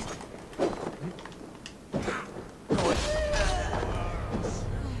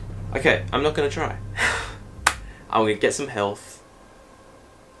 Okay, I'm not gonna try. I'm gonna get some health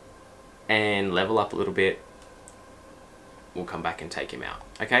and level up a little bit. We'll come back and take him out.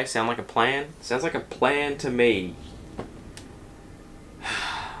 Okay, sound like a plan? Sounds like a plan to me.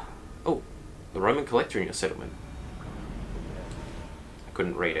 Oh, the Roman collector in your settlement. I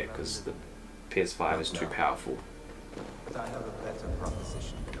couldn't read it because the PS5 is too powerful. But I have a better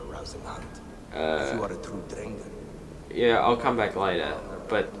proposition than a rousing hunt. If you are a true Drengen. Yeah, I'll come back later.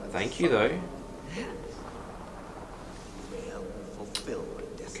 But thank you though. You may help me fulfill my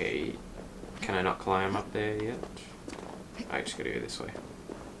destiny. Okay, can I not climb up there yet? I just gotta go this way.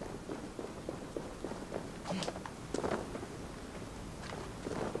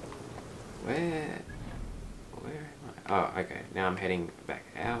 Where am I? Oh, okay. Now I'm heading back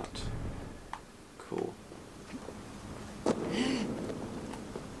out. Cool. I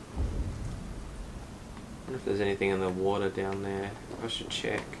wonder if there's anything in the water down there. I should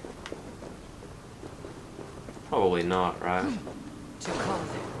check. Probably not, right? Too cold.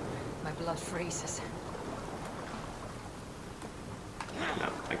 My blood freezes. No,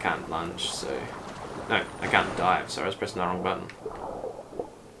 I can't lunge, so... No, I can't dive. Sorry, I was pressing the wrong button.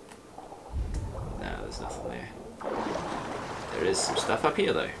 No, there's nothing there. There is some stuff up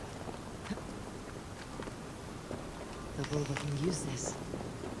here, though. The Bulba can use this.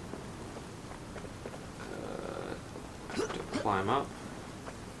 To climb up.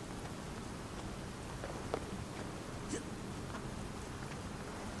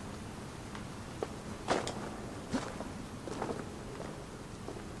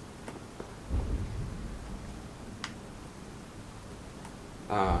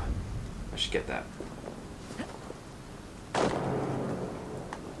 I should get that.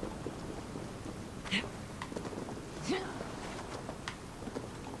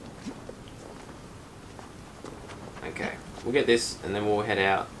 Okay, we'll get this and then we'll head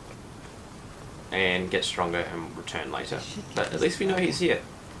out and get stronger and return later. But at least we know he's here,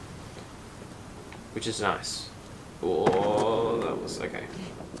 which is nice. Oh, that was okay.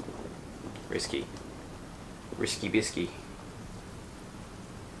 Risky. Risky bisky.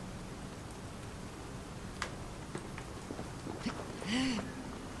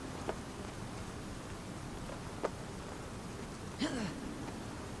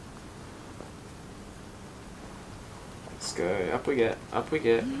 Let's go. Up we get. Up we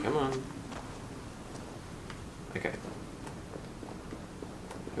get. Come on. Okay.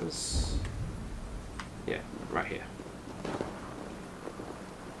 It was... yeah, right here.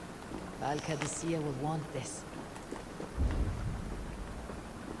 Valhalla will want this.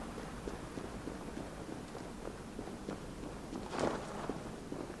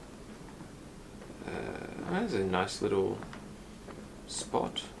 That's a nice little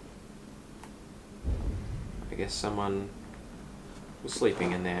spot. I guess someone was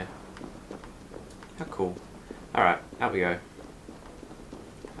sleeping in there. How cool. Alright, out we go.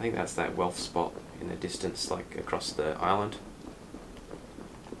 I think that's that wealth spot in the distance, like across the island.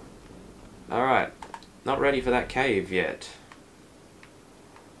 Alright, not ready for that cave yet.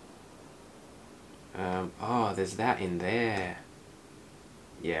 Oh, there's that in there.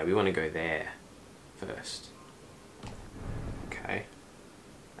 Yeah, we want to go there first. Okay.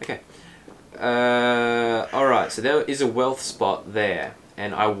 Okay. Alright, so there is a wealth spot there,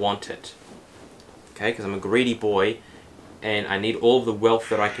 and I want it. Okay, because I'm a greedy boy, and I need all of the wealth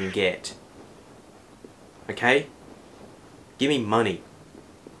that I can get. Okay? Give me money.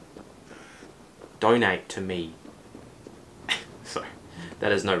 Donate to me. Sorry,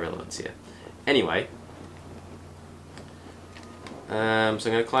 that has no relevance here. Anyway. So I'm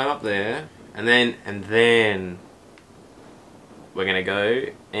going to climb up there, and then we're going to go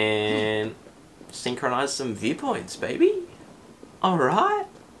and synchronize some viewpoints, baby. Alright?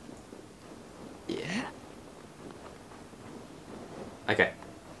 Yeah. Okay.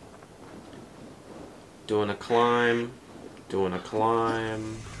 Doing a climb. Doing a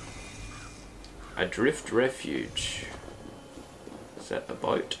climb. Adrift refuge. Is that a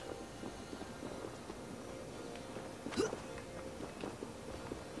boat?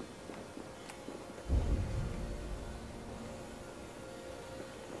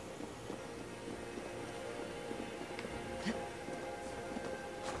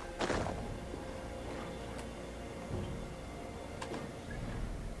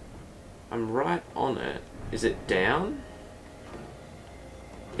 I'm right on it. Is it down?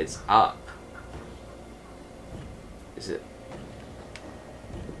 It's up. Is it?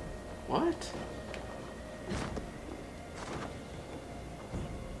 What?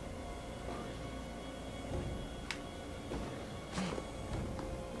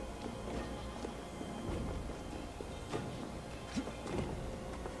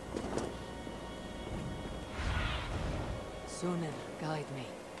 Sooner, guide me.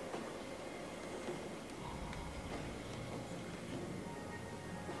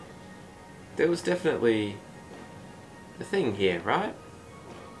 There was definitely a thing here, right?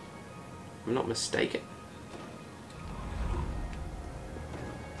 I'm not mistaken.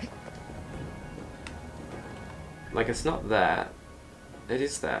 Like, it's not that. It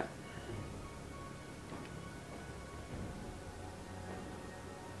is that.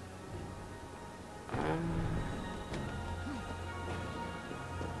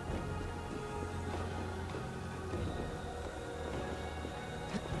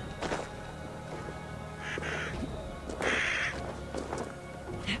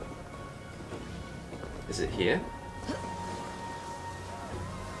 Is it here?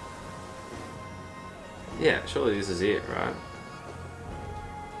 Yeah, surely this is it, right?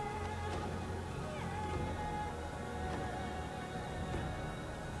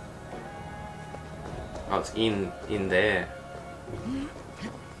 Oh, it's in there.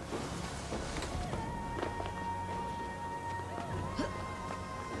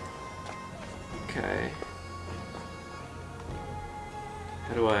 Okay.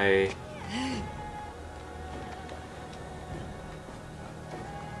 How do I...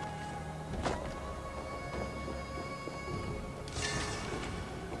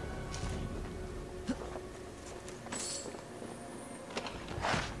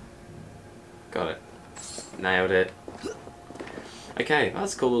 Got it. Nailed it. Okay,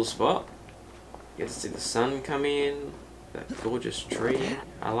 that's a cool little spot. Get to see the sun come in. That gorgeous tree.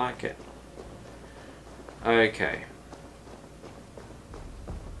 I like it. Okay.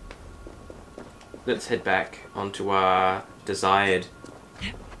 Let's head back onto our desired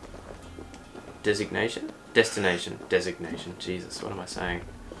destination. Jesus, what am I saying?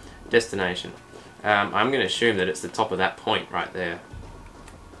 Destination. I'm going to assume that it's the top of that point right there.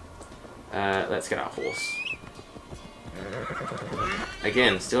 Let's get our horse.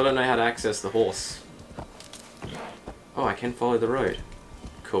 Again, still don't know how to access the horse. Oh, I can follow the road.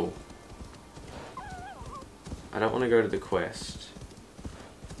 Cool. I don't want to go to the quest.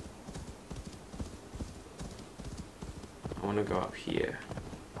 I want to go up here.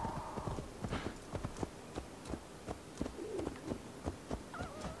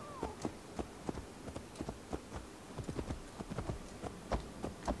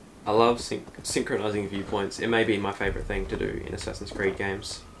 I love synchronizing viewpoints. It may be my favorite thing to do in Assassin's Creed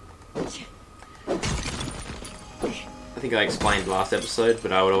games. I think I explained last episode,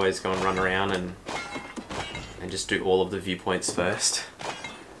 but I would always go and run around and just do all of the viewpoints first.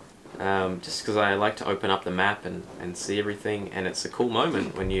 Just because I like to open up the map and see everything, and it's a cool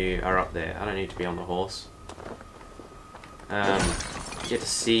moment when you are up there. I don't need to be on the horse. You get to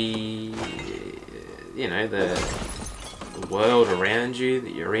see, you know, the world around you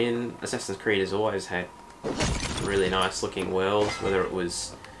that you're in. Assassin's Creed has always had really nice looking worlds, whether it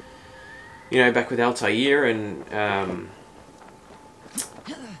was, you know, back with Altair and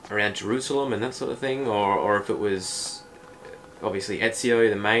around Jerusalem and that sort of thing, or if it was obviously Ezio,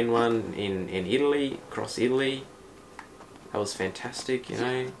 the main one in Italy, across Italy. That was fantastic, you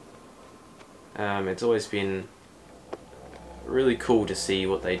know. It's always been really cool to see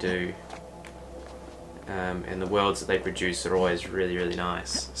what they do, and the worlds that they produce are always really, really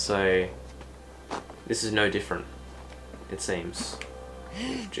nice. So this is no different, it seems.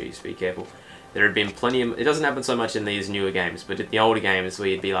 Jeez, be careful. There had been plenty of... It doesn't happen so much in these newer games, but in the older games where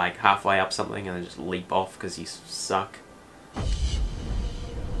you'd be like halfway up something and then just leap off because you suck.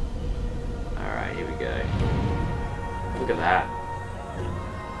 Alright, here we go. Look at that.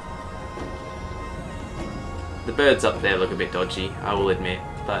 The birds up there look a bit dodgy, I will admit,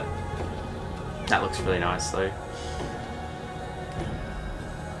 but that looks really nice though.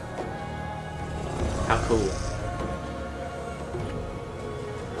 How cool.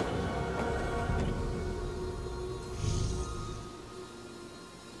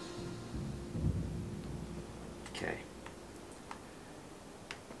 Okay.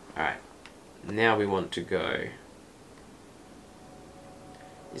 Alright. Now we want to go...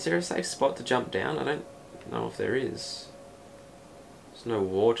 Is there a safe spot to jump down? I don't know if there is. There's no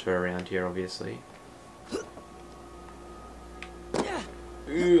water around here, obviously.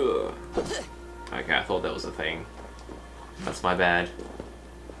 Ugh. Okay, I thought that was a thing. That's my bad.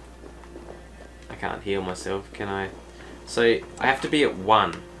 I can't heal myself, can I? So, I have to be at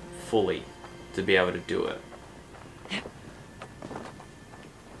 1 fully to be able to do it.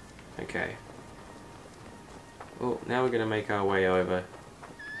 Okay. Well, now we're going to make our way over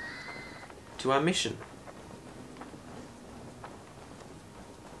to our mission.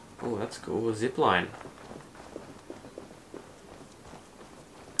 Oh, that's cool. A zip line.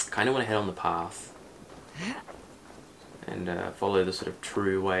 Kind of want to head on the path and follow the sort of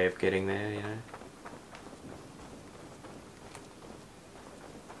true way of getting there, you know.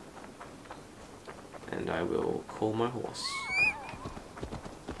 And I will call my horse.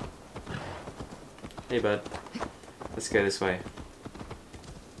 Hey, bud. Let's go this way.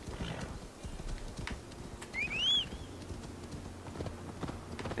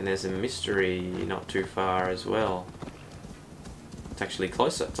 And there's a mystery not too far as well. It's actually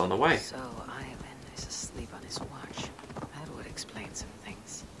closer, it's on the way. So Ivan is asleep on his watch. That would explain some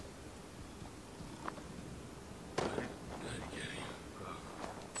things.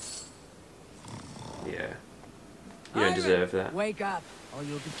 Yeah. You don't deserve that. Wake up, or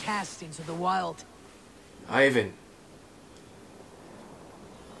you'll be cast into the wild. Ivan.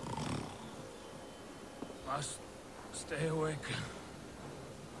 Must stay awake.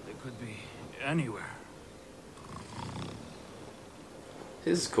 They could be anywhere.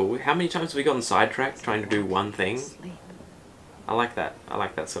 This is cool. How many times have we gotten sidetracked trying to do one thing? I like that. I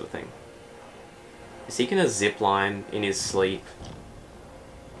like that sort of thing. Is he gonna zip line in his sleep?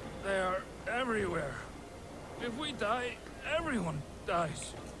 They are everywhere. If we die, everyone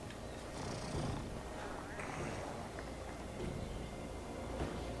dies.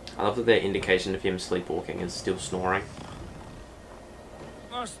 I love that their indication of him sleepwalking is still snoring.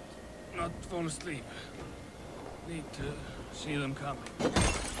 Must not fall asleep. Need to see them coming.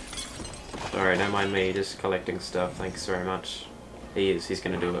 Sorry, don't mind me, just collecting stuff, thanks very much. He's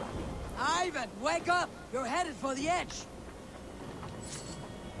gonna do it. Ivan, wake up! You're headed for the edge!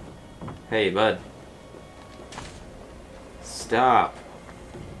 Hey, bud. Stop.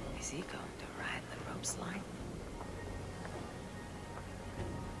 Is he going to ride the rope slide?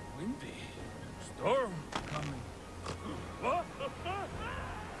 Windy. Storm coming.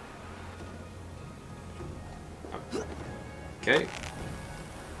 Okay.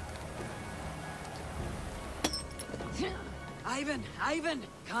 Ivan,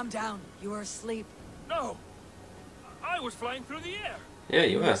 calm down. You are asleep. No! I was flying through the air! Yeah,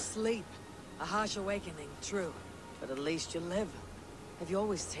 you were. Asleep. A harsh awakening, true. But at least you live. Have you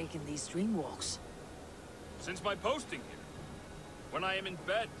always taken these dream walks? Since my posting here. When I am in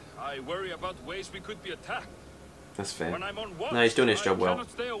bed, I worry about ways we could be attacked. That's fair. When I'm on watch, No, he's doing his job well. I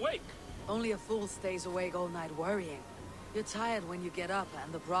cannot stay awake. Only a fool stays awake all night worrying. You're tired when you get up,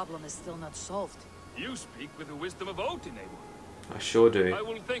 and the problem is still not solved. You speak with the wisdom of Odin, Eivor. I sure do. I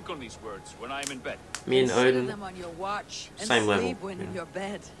will think on these words when I am in bed. Me and Consider Odin, them on your watch and same sleep level. when in your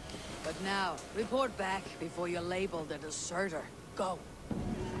bed. But now, report back before you're labeled a deserter. Go.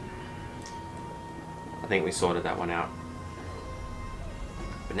 I think we sorted that one out.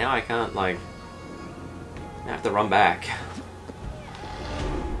 But now I can't, like... I have to run back.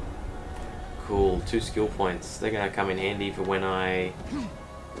 Cool, 2 skill points. They're gonna come in handy for when I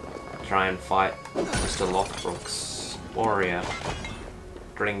try and fight Mr. Lothbrok's warrior,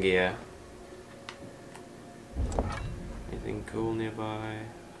 Dringir. Anything cool nearby?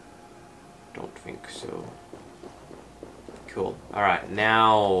 Don't think so. Cool. Alright,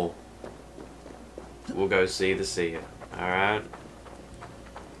 now we'll go see the seer. Alright.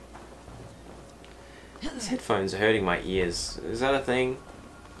 These headphones are hurting my ears. Is that a thing?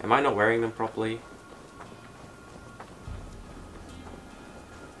 Am I not wearing them properly?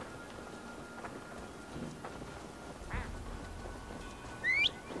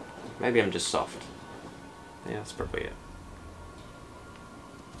 Maybe I'm just soft. Yeah, that's probably it.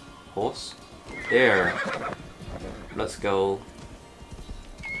 Horse? There. Let's go.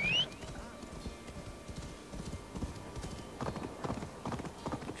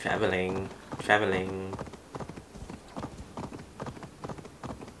 Traveling. Traveling.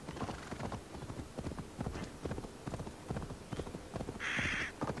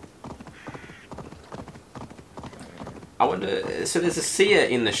 I wonder, so there's a seer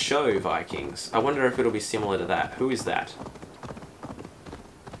in the show Vikings. I wonder if it'll be similar to that. Who is that?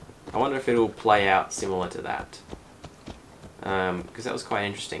 I wonder if it'll play out similar to that. Because that was quite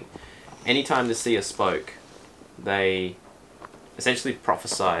interesting. Anytime the seer spoke, they essentially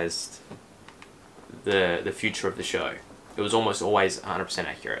prophesized the future of the show. It was almost always 100%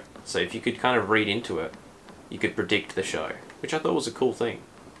 accurate. So if you could kind of read into it, you could predict the show, which I thought was a cool thing.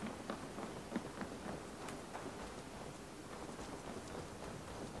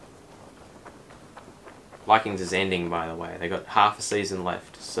 Vikings is ending, by the way. They got half a season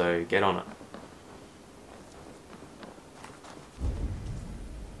left, so get on it.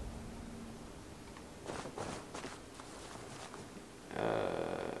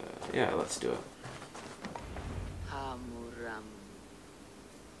 Yeah, let's do it. Hamuram.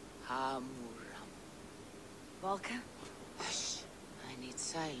 Hamuram. Volka? Hush. I need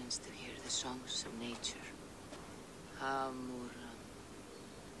silence to hear the songs of nature. Hamuram.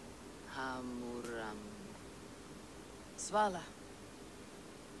 Hamuram. Svala.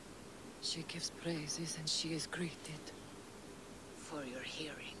 She gives praises and she is greeted. For your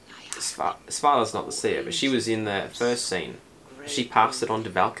hearing, I have... Svala's not the seer, but she was in the first scene. She passed it on to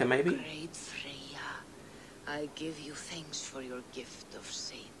Valka, maybe? Great Freya, I give you thanks for your gift of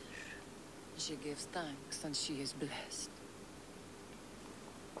Seder. She gives thanks and she is blessed.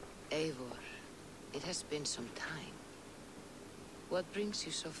 Eivor, it has been some time. What brings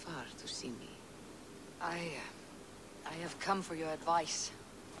you so far to see me? I have come for your advice.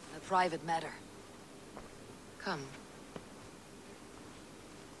 A private matter. Come.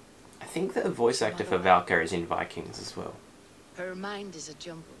 I think the voice actor for Valka is in Vikings as well. Her mind is a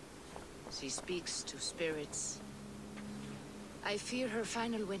jumble. She speaks to spirits. I fear her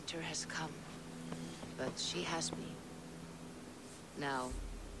final winter has come. But she has me. Now,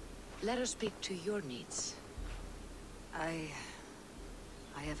 let her speak to your needs. I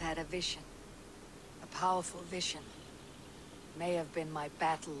have had a vision. A powerful vision. May have been my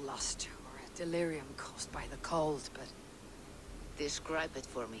battle lust, or a delirium caused by the cold, but... Describe it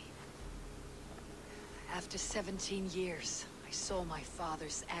for me. After 17 years, I saw my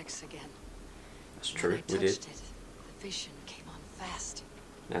father's axe again. That's true, we did. It, the vision came on fast.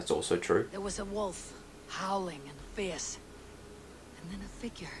 That's also true. There was a wolf, howling and fierce. And then a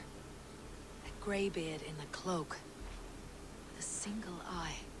figure. A greybeard in a cloak. With a single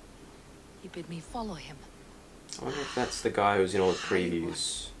eye. He bid me follow him. I wonder if that's the guy who's in all the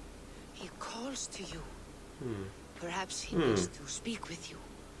previews. He calls to you. Hmm. Perhaps he needs to speak with you.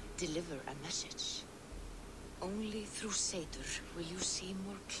 Deliver a message. Only through Seder will you see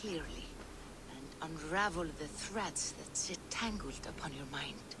more clearly and unravel the threads that sit tangled upon your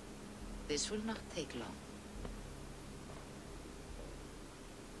mind. This will not take long.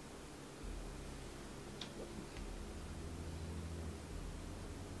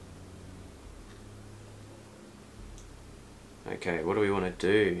 Okay, what do we want to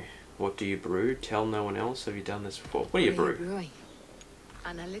do? What do you brew? Tell no one else? Have you done this before? What do you brew? Brewing?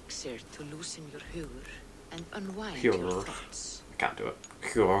 An elixir to loosen your hur and unwind your thoughts. I can't do it.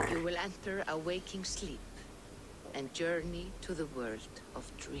 Cure. You will enter a waking sleep and journey to the world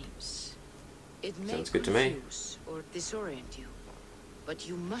of dreams. It may Sounds good to me. confuse or disorient you, but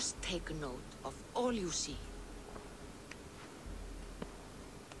you must take note of all you see.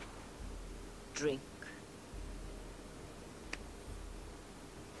 Drink.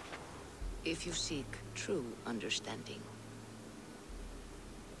 If you seek true understanding.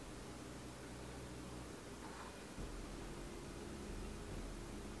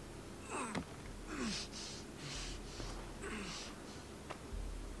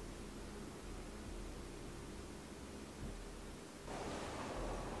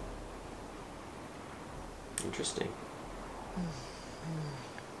 Interesting.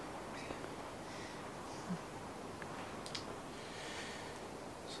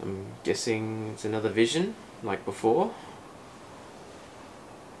 So I'm guessing it's another vision, like before.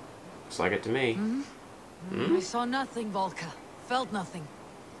 Looks like it to me. I saw nothing, Volka. Felt nothing.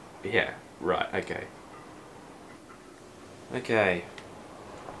 Yeah, right, okay. Okay.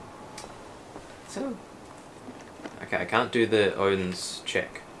 So... Okay, I can't do the Odin's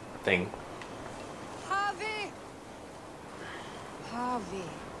check thing. Javi! Javi.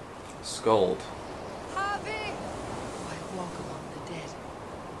 Scold. Javi! I walk among the dead.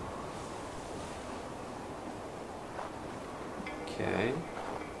 Okay.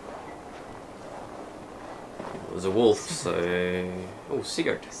 It was a wolf, so... Oh,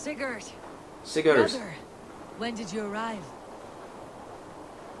 Sigurd. Sigurd! Sigurd! Brother, when did you arrive?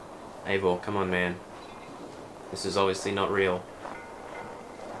 Eivor, come on, man. This is obviously not real.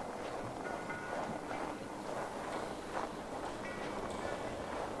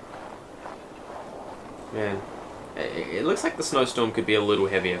 Man, it looks like the snowstorm could be a little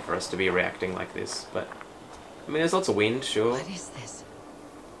heavier for us to be reacting like this, but... I mean, there's lots of wind, sure. What is this?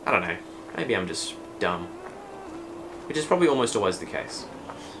 I don't know. Maybe I'm just dumb. Which is probably almost always the case.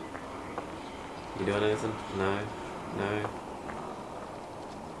 You doing anything? No. No.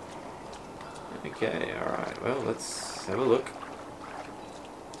 Okay, alright. Well, let's have a look.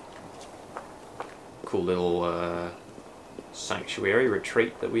 Cool little sanctuary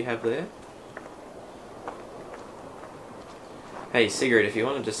retreat that we have there. Hey, Sigurd, if you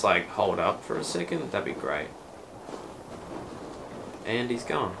want to just, like, hold up for a second, that'd be great. And he's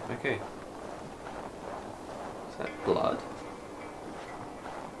gone. Okay. Is that blood?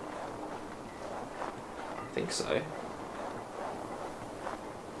 I think so.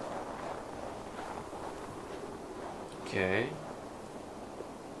 Okay.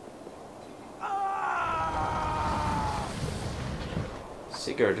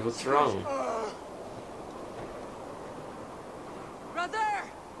 Sigurd, what's wrong? Brother!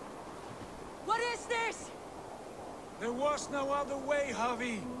 What is this? There was no other way,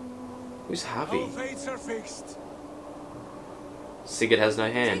 Javi. Who's All Javi? fates are fixed. Sigurd has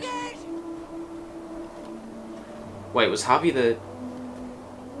no hand. Wait, was Javi the...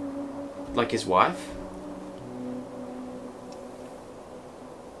 like his wife?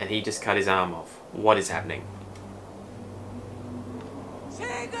 And he just cut his arm off. What is happening?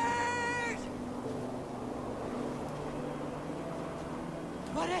 Sigurd!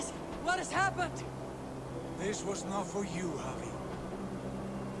 What has happened? This was not for you, Javi.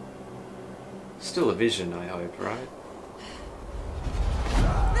 Still a vision, I hope, right?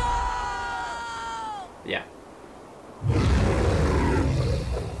 No! Yeah.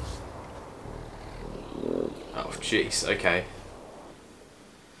 Oh, jeez, okay.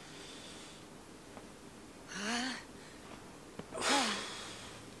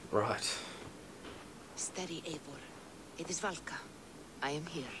 Right. Steady, Eivor. It is Valka. I am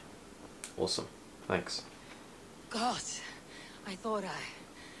here. Awesome. Thanks. God, I thought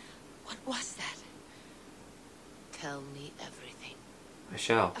What was that? Tell me everything. I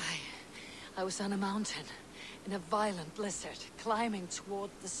shall. I was on a mountain, in a violent blizzard, climbing toward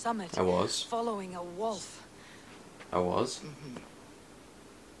the summit. I was. Following a wolf. I was.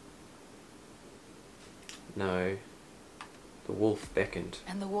 No. The wolf beckoned.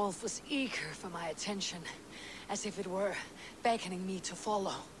 And the wolf was eager for my attention, as if it were beckoning me to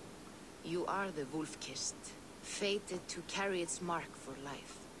follow. You are the wolf-kissed, fated to carry its mark for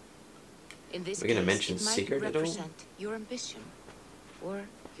life. In this We're gonna case, mention it might Sigurd at all? represent your ambition or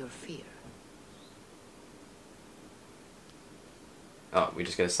your fear. Oh, we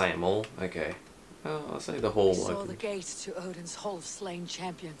just gotta say them all? Okay. Well, I'll say the whole I saw open. the gate to Odin's Hall of Slain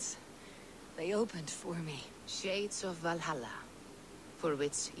Champions. They opened for me. Shades of Valhalla, for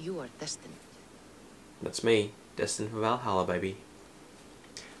which you are destined. That's me, destined for Valhalla, baby.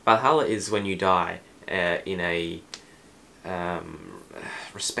 Valhalla is when you die in a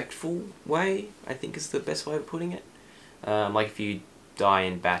respectful way, I think is the best way of putting it. Like if you die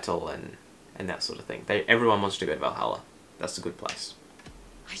in battle and that sort of thing. Everyone wants to go to Valhalla. That's a good place.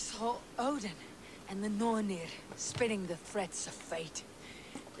 I saw Odin. And the Nornir, spitting the threats of fate.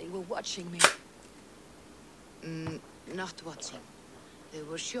 They were watching me. Not watching. They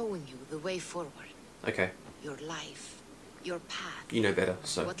were showing you the way forward. Okay. Your life, your path. You know better,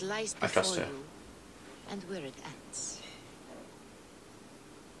 so what lies I trust before her. you, and where it ends.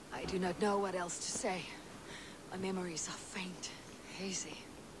 I do not know what else to say. My memories are faint, hazy.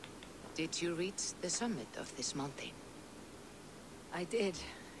 Did you reach the summit of this mountain? I did,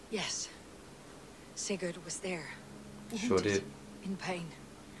 yes. Sigurd was there. Sure did. In pain.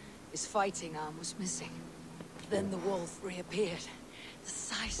 His fighting arm was missing. Then the wolf reappeared. The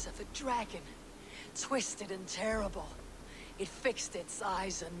size of a dragon. Twisted and terrible. It fixed its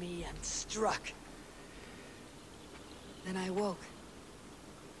eyes on me and struck. Then I woke.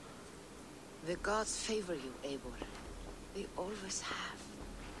 The gods favor you, Eivor. They always have.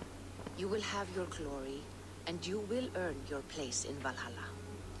 You will have your glory, and you will earn your place in Valhalla.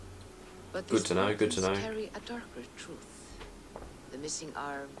 But Good to know, good to know. Carry a darker truth. The missing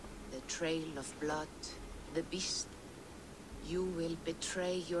arm, the trail of blood, the beast. You will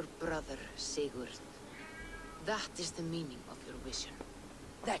betray your brother, Sigurd. That is the meaning of your vision.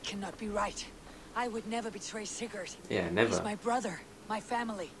 That cannot be right. I would never betray Sigurd. Yeah, never. He's my brother, my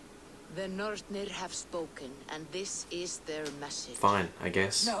family. The Nornir have spoken, and this is their message. Fine, I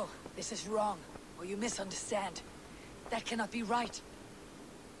guess. No, this is wrong, or you misunderstand. That cannot be right.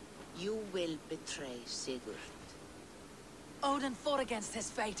 You will betray Sigurd. Odin fought against his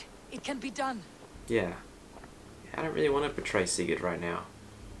fate. It can be done. Yeah. I don't really want to betray Sigurd right now.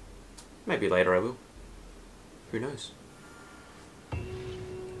 Maybe later I will. Who knows?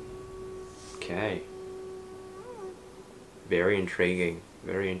 Okay. Very intriguing.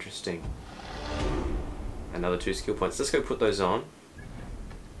 Very interesting. Another 2 skill points. Let's go put those on.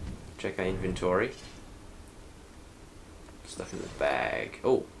 Check our inventory. Stuff in the bag.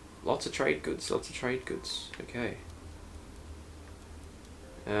 Oh, lots of trade goods. Lots of trade goods. Okay.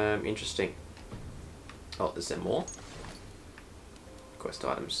 Interesting. Oh, is there more? Quest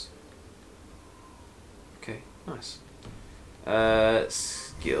items. Okay, nice.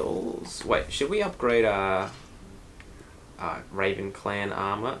 Skills. Wait, should we upgrade our Raven Clan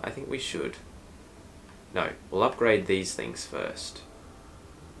armor? I think we should. No, we'll upgrade these things first.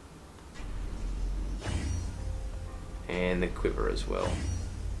 And the quiver as well.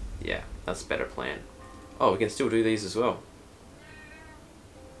 Yeah, that's a better plan. Oh, we can still do these as well.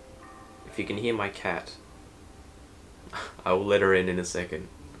 If you can hear my cat, I will let her in a second.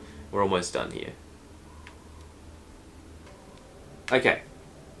 We're almost done here. Okay.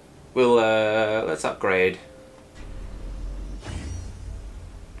 We'll, let's upgrade.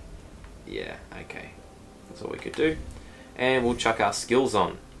 Yeah, okay. That's all we could do. And we'll chuck our skills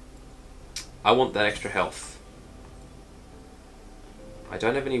on. I want that extra health. I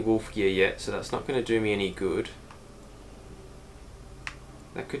don't have any wolf gear yet, so that's not going to do me any good.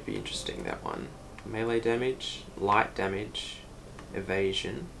 That could be interesting, that one. Melee damage, light damage,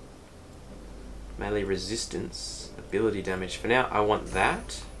 evasion, melee resistance, ability damage. For now, I want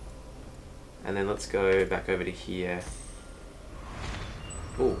that. And then let's go back over to here.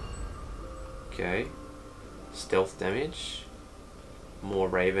 Oh, okay. Stealth damage, more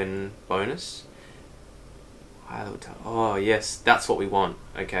Raven bonus. Oh yes, that's what we want.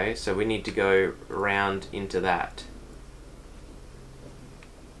 Okay, so we need to go round into that.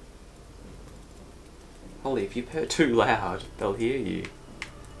 Holly, if you purr too loud, they'll hear you.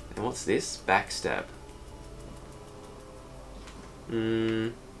 And what's this? Backstab.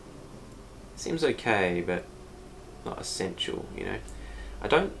 Seems okay, but not essential, you know. I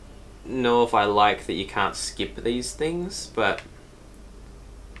don't know if I like that you can't skip these things, but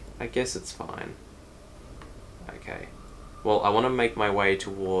I guess it's fine. Okay. Well, I want to make my way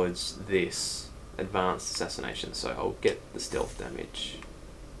towards this advanced assassination, so I'll get the stealth damage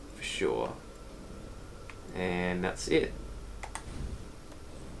for sure. And that's it.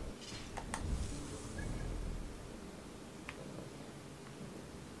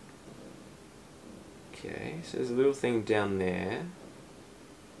 Okay, so there's a little thing down there.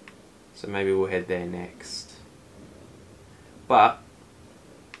 So maybe we'll head there next. But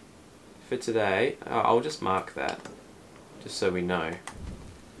for today, I'll just mark that, just so we know.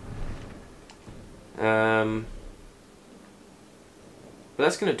 But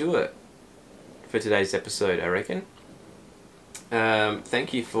that's going to do it for today's episode, I reckon.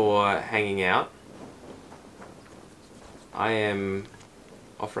 Thank you for hanging out. I am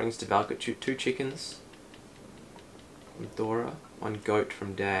offerings to Valcott, 2 chickens from Dora, 1 goat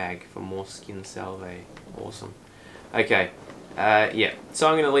from Dag for more skin salve. Awesome. Okay, yeah, so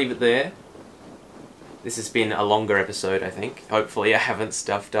I'm going to leave it there. This has been a longer episode, I think. Hopefully I haven't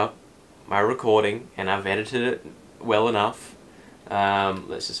stuffed up my recording and I've edited it well enough.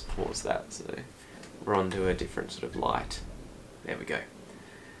 Let's just pause that so we're onto a different sort of light. There we go.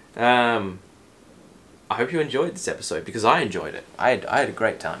 I hope you enjoyed this episode, because I enjoyed it. I had a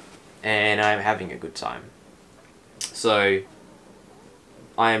great time, and I'm having a good time. So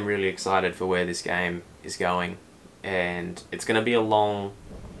I am really excited for where this game is going, and it's going to be a long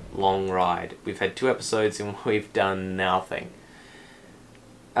ride. We've had 2 episodes and we've done nothing.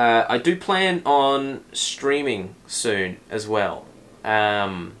 I do plan on streaming soon as well.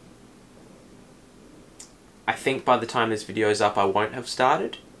 I think by the time this video is up I won't have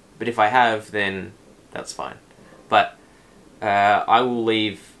started, but if I have, then that's fine. But I will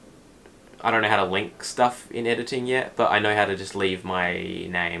leave, I don't know how to link stuff in editing yet, but I know how to just leave my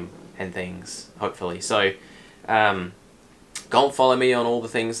name and things, hopefully. So go and follow me on all the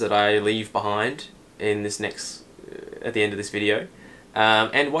things that I leave behind in this next, at the end of this video.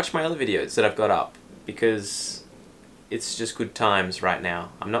 And watch my other videos that I've got up, because it's just good times right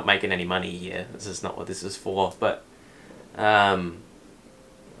now. I'm not making any money here, this is not what this is for, but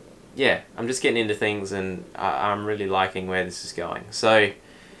yeah, I'm just getting into things, and I'm really liking where this is going. So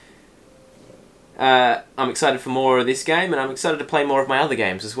I'm excited for more of this game, and I'm excited to play more of my other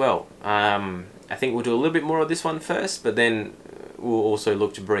games as well. I think we'll do a little bit more of this one first, but then we'll also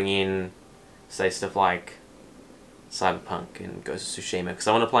look to bring in, say, stuff like Cyberpunk and Ghost of Tsushima, because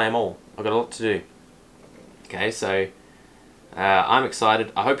I want to play them all. I've got a lot to do. Okay, so I'm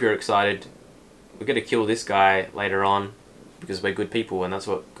excited. I hope you're excited. We're going to kill this guy later on, because we're good people, and that's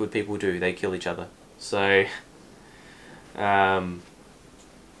what good people do. They kill each other. So, yeah.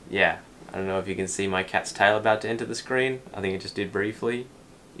 I don't know if you can see my cat's tail about to enter the screen. I think it just did briefly.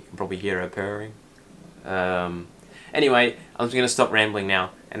 You can probably hear her purring. Anyway, I'm just going to stop rambling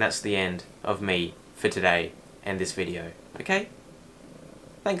now, and that's the end of me for today and this video. Okay?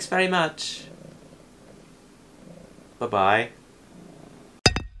 Thanks very much. Bye-bye.